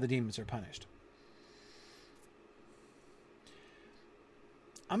demons and how the demons are punished.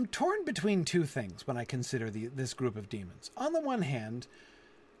 I'm torn between two things when I consider this group of demons. On the one hand,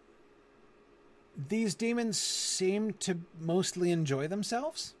 these demons seem to mostly enjoy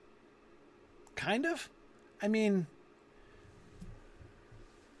themselves. Kind of. I mean,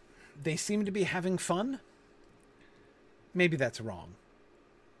 they seem to be having fun. Maybe that's wrong.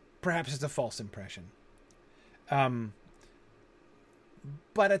 Perhaps it's a false impression. But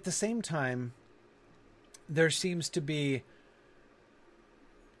at the same time, there seems to be,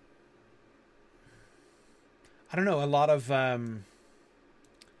 I don't know, a lot of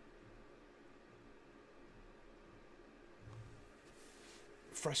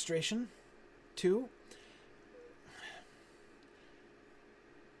frustration, too.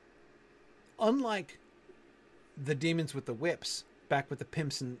 Unlike the demons with the whips, back with the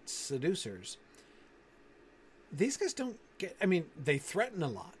pimps and seducers, these guys don't get, I mean, they threaten a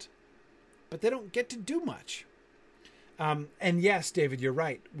lot, but they don't get to do much. And yes, David, you're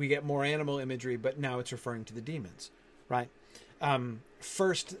right. We get more animal imagery, but now it's referring to the demons, right?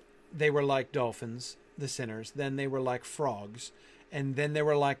 First, they were like dolphins, the sinners. Then they were like frogs, and then they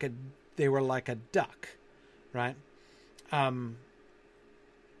were like a duck, right? And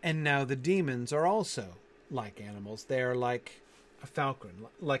now the demons are also like animals. They are like a falcon,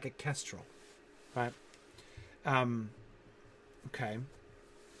 like a kestrel, right? Okay.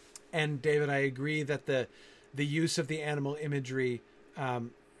 And David, I agree that the use of the animal imagery,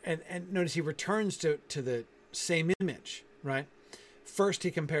 and notice he returns to the same image, right? First, he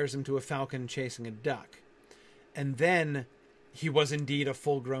compares him to a falcon chasing a duck, and then he was indeed a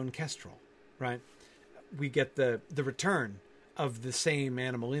full-grown kestrel, right? We get the return of the same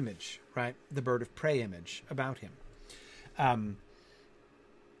animal image, right? The bird of prey image about him.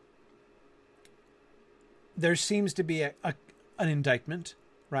 There seems to be an indictment,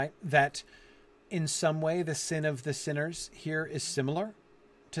 right? That in some way the sin of the sinners here is similar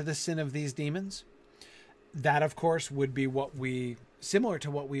to the sin of these demons. That, of course, would be similar to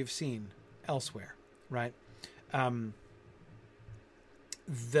what we've seen elsewhere, right?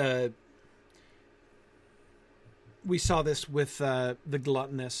 We saw this with the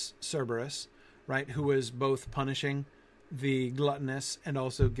gluttonous Cerberus, right? Who was both punishing the gluttonous and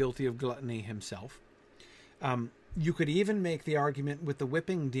also guilty of gluttony himself. You could even make the argument with the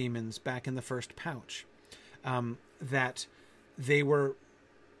whipping demons back in the first pouch, that they were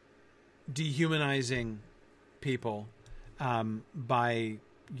dehumanizing people by,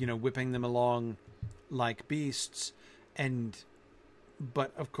 whipping them along like beasts,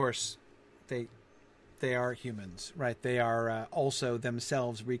 but of course they are humans, right? They are also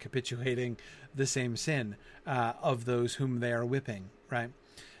themselves recapitulating the same sin of those whom they are whipping, right?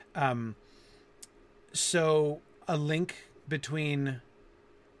 So a link between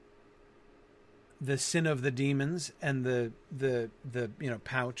the sin of the demons and the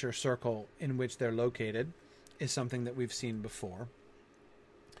pouch or circle in which they're located is something that we've seen before.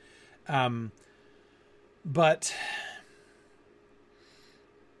 But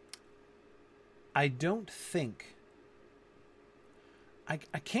I don't think, I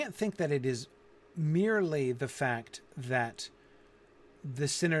can't think that it is merely the fact that the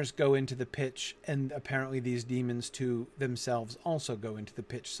sinners go into the pitch, and apparently these demons too themselves also go into the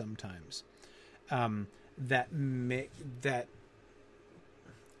pitch sometimes. That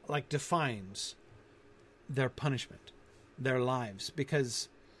defines their punishment, their lives, because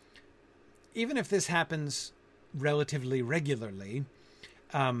even if this happens relatively regularly,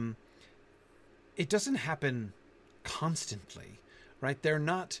 it doesn't happen constantly, right? They're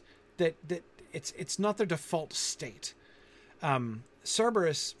not that it's not their default state.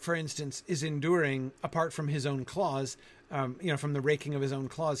 Cerberus, for instance, is enduring, apart from his own claws, from the raking of his own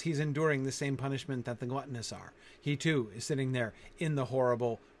claws, he's enduring the same punishment that the gluttonous are. He too is sitting there in the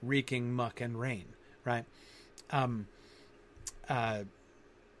horrible, reeking muck and rain, right? The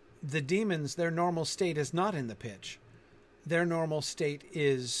demons, their normal state is not in the pitch. Their normal state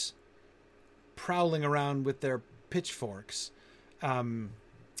is prowling around with their pitchforks,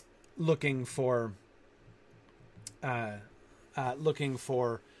 looking for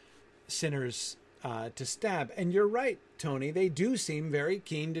sinners to stab. And you're right, Tony. They do seem very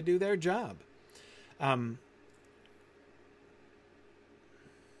keen to do their job.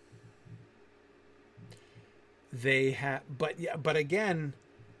 They have, but again,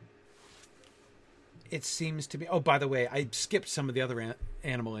 it seems to be. Oh, by the way, I skipped some of the other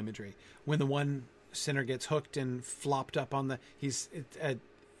animal imagery. When the one sinner gets hooked and flopped up on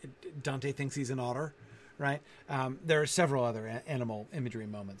Dante thinks he's an otter, right? There are several other animal imagery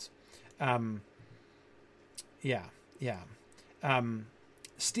moments.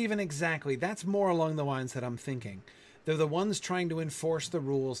 Stephen, exactly. That's more along the lines that I'm thinking. They're the ones trying to enforce the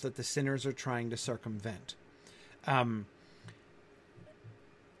rules that the sinners are trying to circumvent. And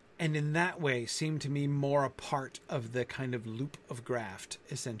in that way seem to me more a part of the kind of loop of graft,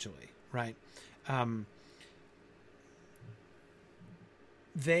 essentially, right?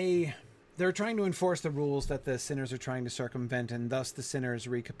 They're trying to enforce the rules that the sinners are trying to circumvent, and thus the sinners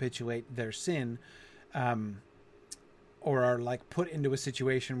recapitulate their sin, or are like put into a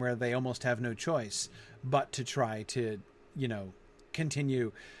situation where they almost have no choice but to try to,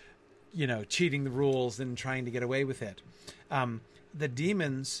 continue, cheating the rules and trying to get away with it. The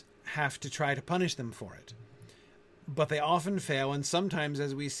demons have to try to punish them for it, but they often fail, and sometimes,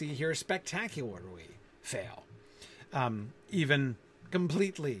 as we see here, spectacularly fail, even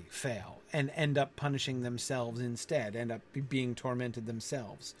completely fail, and end up punishing themselves instead, end up being tormented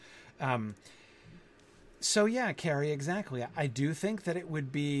themselves. So yeah, Carrie, exactly. I do think that it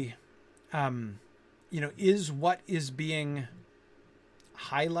would be, is what is being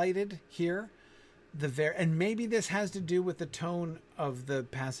highlighted here, and maybe this has to do with the tone of the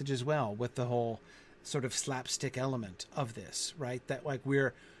passage as well, with the whole sort of slapstick element of this, right? That like we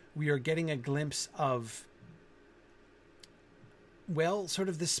are getting a glimpse of, well, sort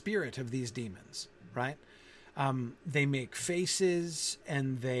of the spirit of these demons, right? They make faces,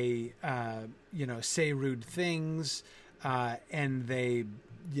 and they, say rude things, and they,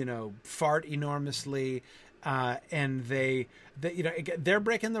 fart enormously, and they're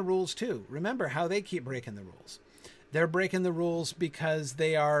breaking the rules too. Remember how they keep breaking the rules. They're breaking the rules because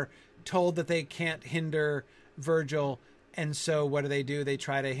they are told that they can't hinder Virgil, and so what do? They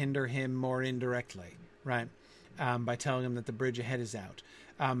try to hinder him more indirectly, right? By telling him that the bridge ahead is out.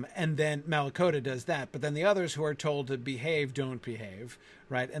 And then Malakota does that, but then the others who are told to behave don't behave,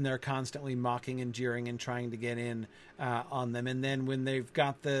 right? And they're constantly mocking and jeering and trying to get in on them. And then when they've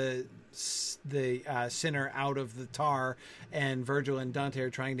got the sinner out of the tar, and Virgil and Dante are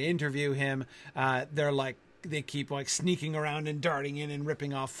trying to interview him, they keep like sneaking around and darting in and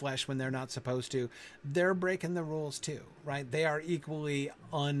ripping off flesh when they're not supposed to. They're breaking the rules too, right? They are equally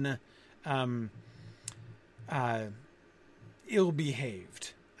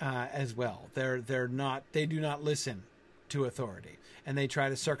ill-behaved as well. They do not listen to authority, and they try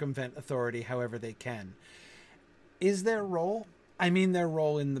to circumvent authority however they can. Is their role? I mean their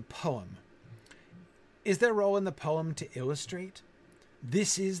role in the poem. Is their role in the poem to illustrate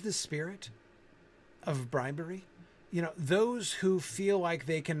this is the spirit of bribery? Those who feel like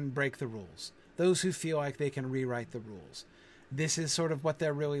they can break the rules, those who feel like they can rewrite the rules, this is sort of what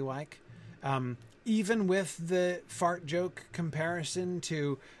they're really like. Even with the fart joke comparison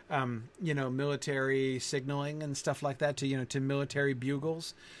to, military signaling and stuff like that, to military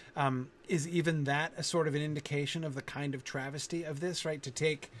bugles, is even that a sort of an indication of the kind of travesty of this, right? To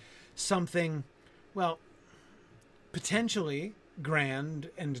take something, well, potentially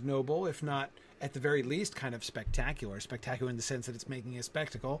grand and noble, if not at the very least kind of spectacular in the sense that it's making a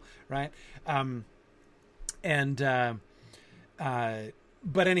spectacle, right?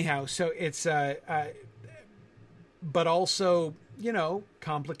 But anyhow, so it's, but also,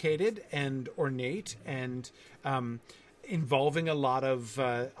 complicated and ornate, and involving a lot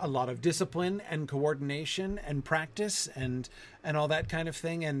of discipline and coordination and practice and all that kind of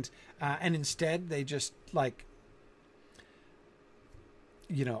thing, and instead they just are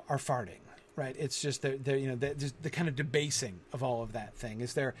farting. Right, it's just the kind of debasing of all of that thing.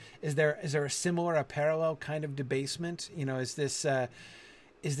 Is there a similar, a parallel kind of debasement? Is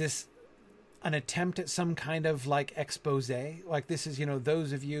this an attempt at some kind of expose? Like this is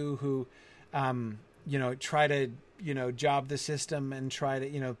those of you who try to job the system and try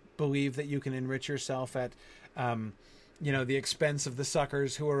to believe that you can enrich yourself at the expense of the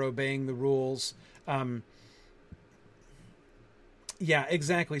suckers who are obeying the rules. Yeah,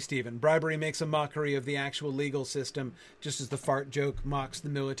 exactly, Stephen. Bribery makes a mockery of the actual legal system, just as the fart joke mocks the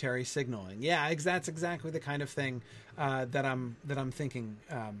military signaling. Yeah, that's exactly the kind of thing that I'm thinking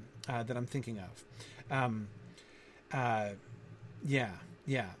of. Yeah.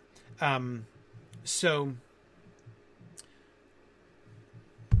 So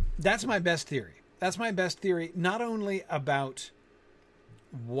that's my best theory. That's my best theory, not only about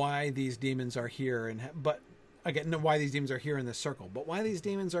why these demons are here, but again, why these demons are here in this circle, but why these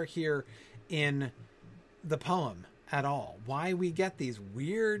demons are here in the poem at all. Why we get these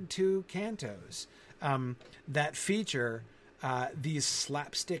weird two cantos that feature these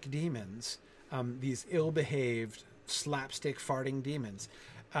slapstick demons, these ill-behaved slapstick farting demons.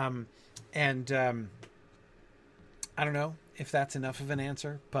 I don't know if that's enough of an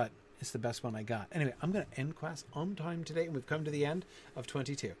answer, but it's the best one I got. Anyway, I'm going to end class on time today, and we've come to the end of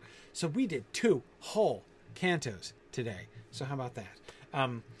 22. So we did 2 whole cantos today. So how about that?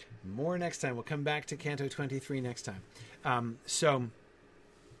 More next time. We'll come back to Canto 23 next time. So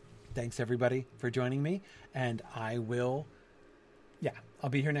thanks everybody for joining me, and I'll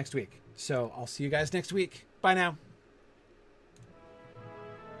be here next week. So I'll see you guys next week. Bye now.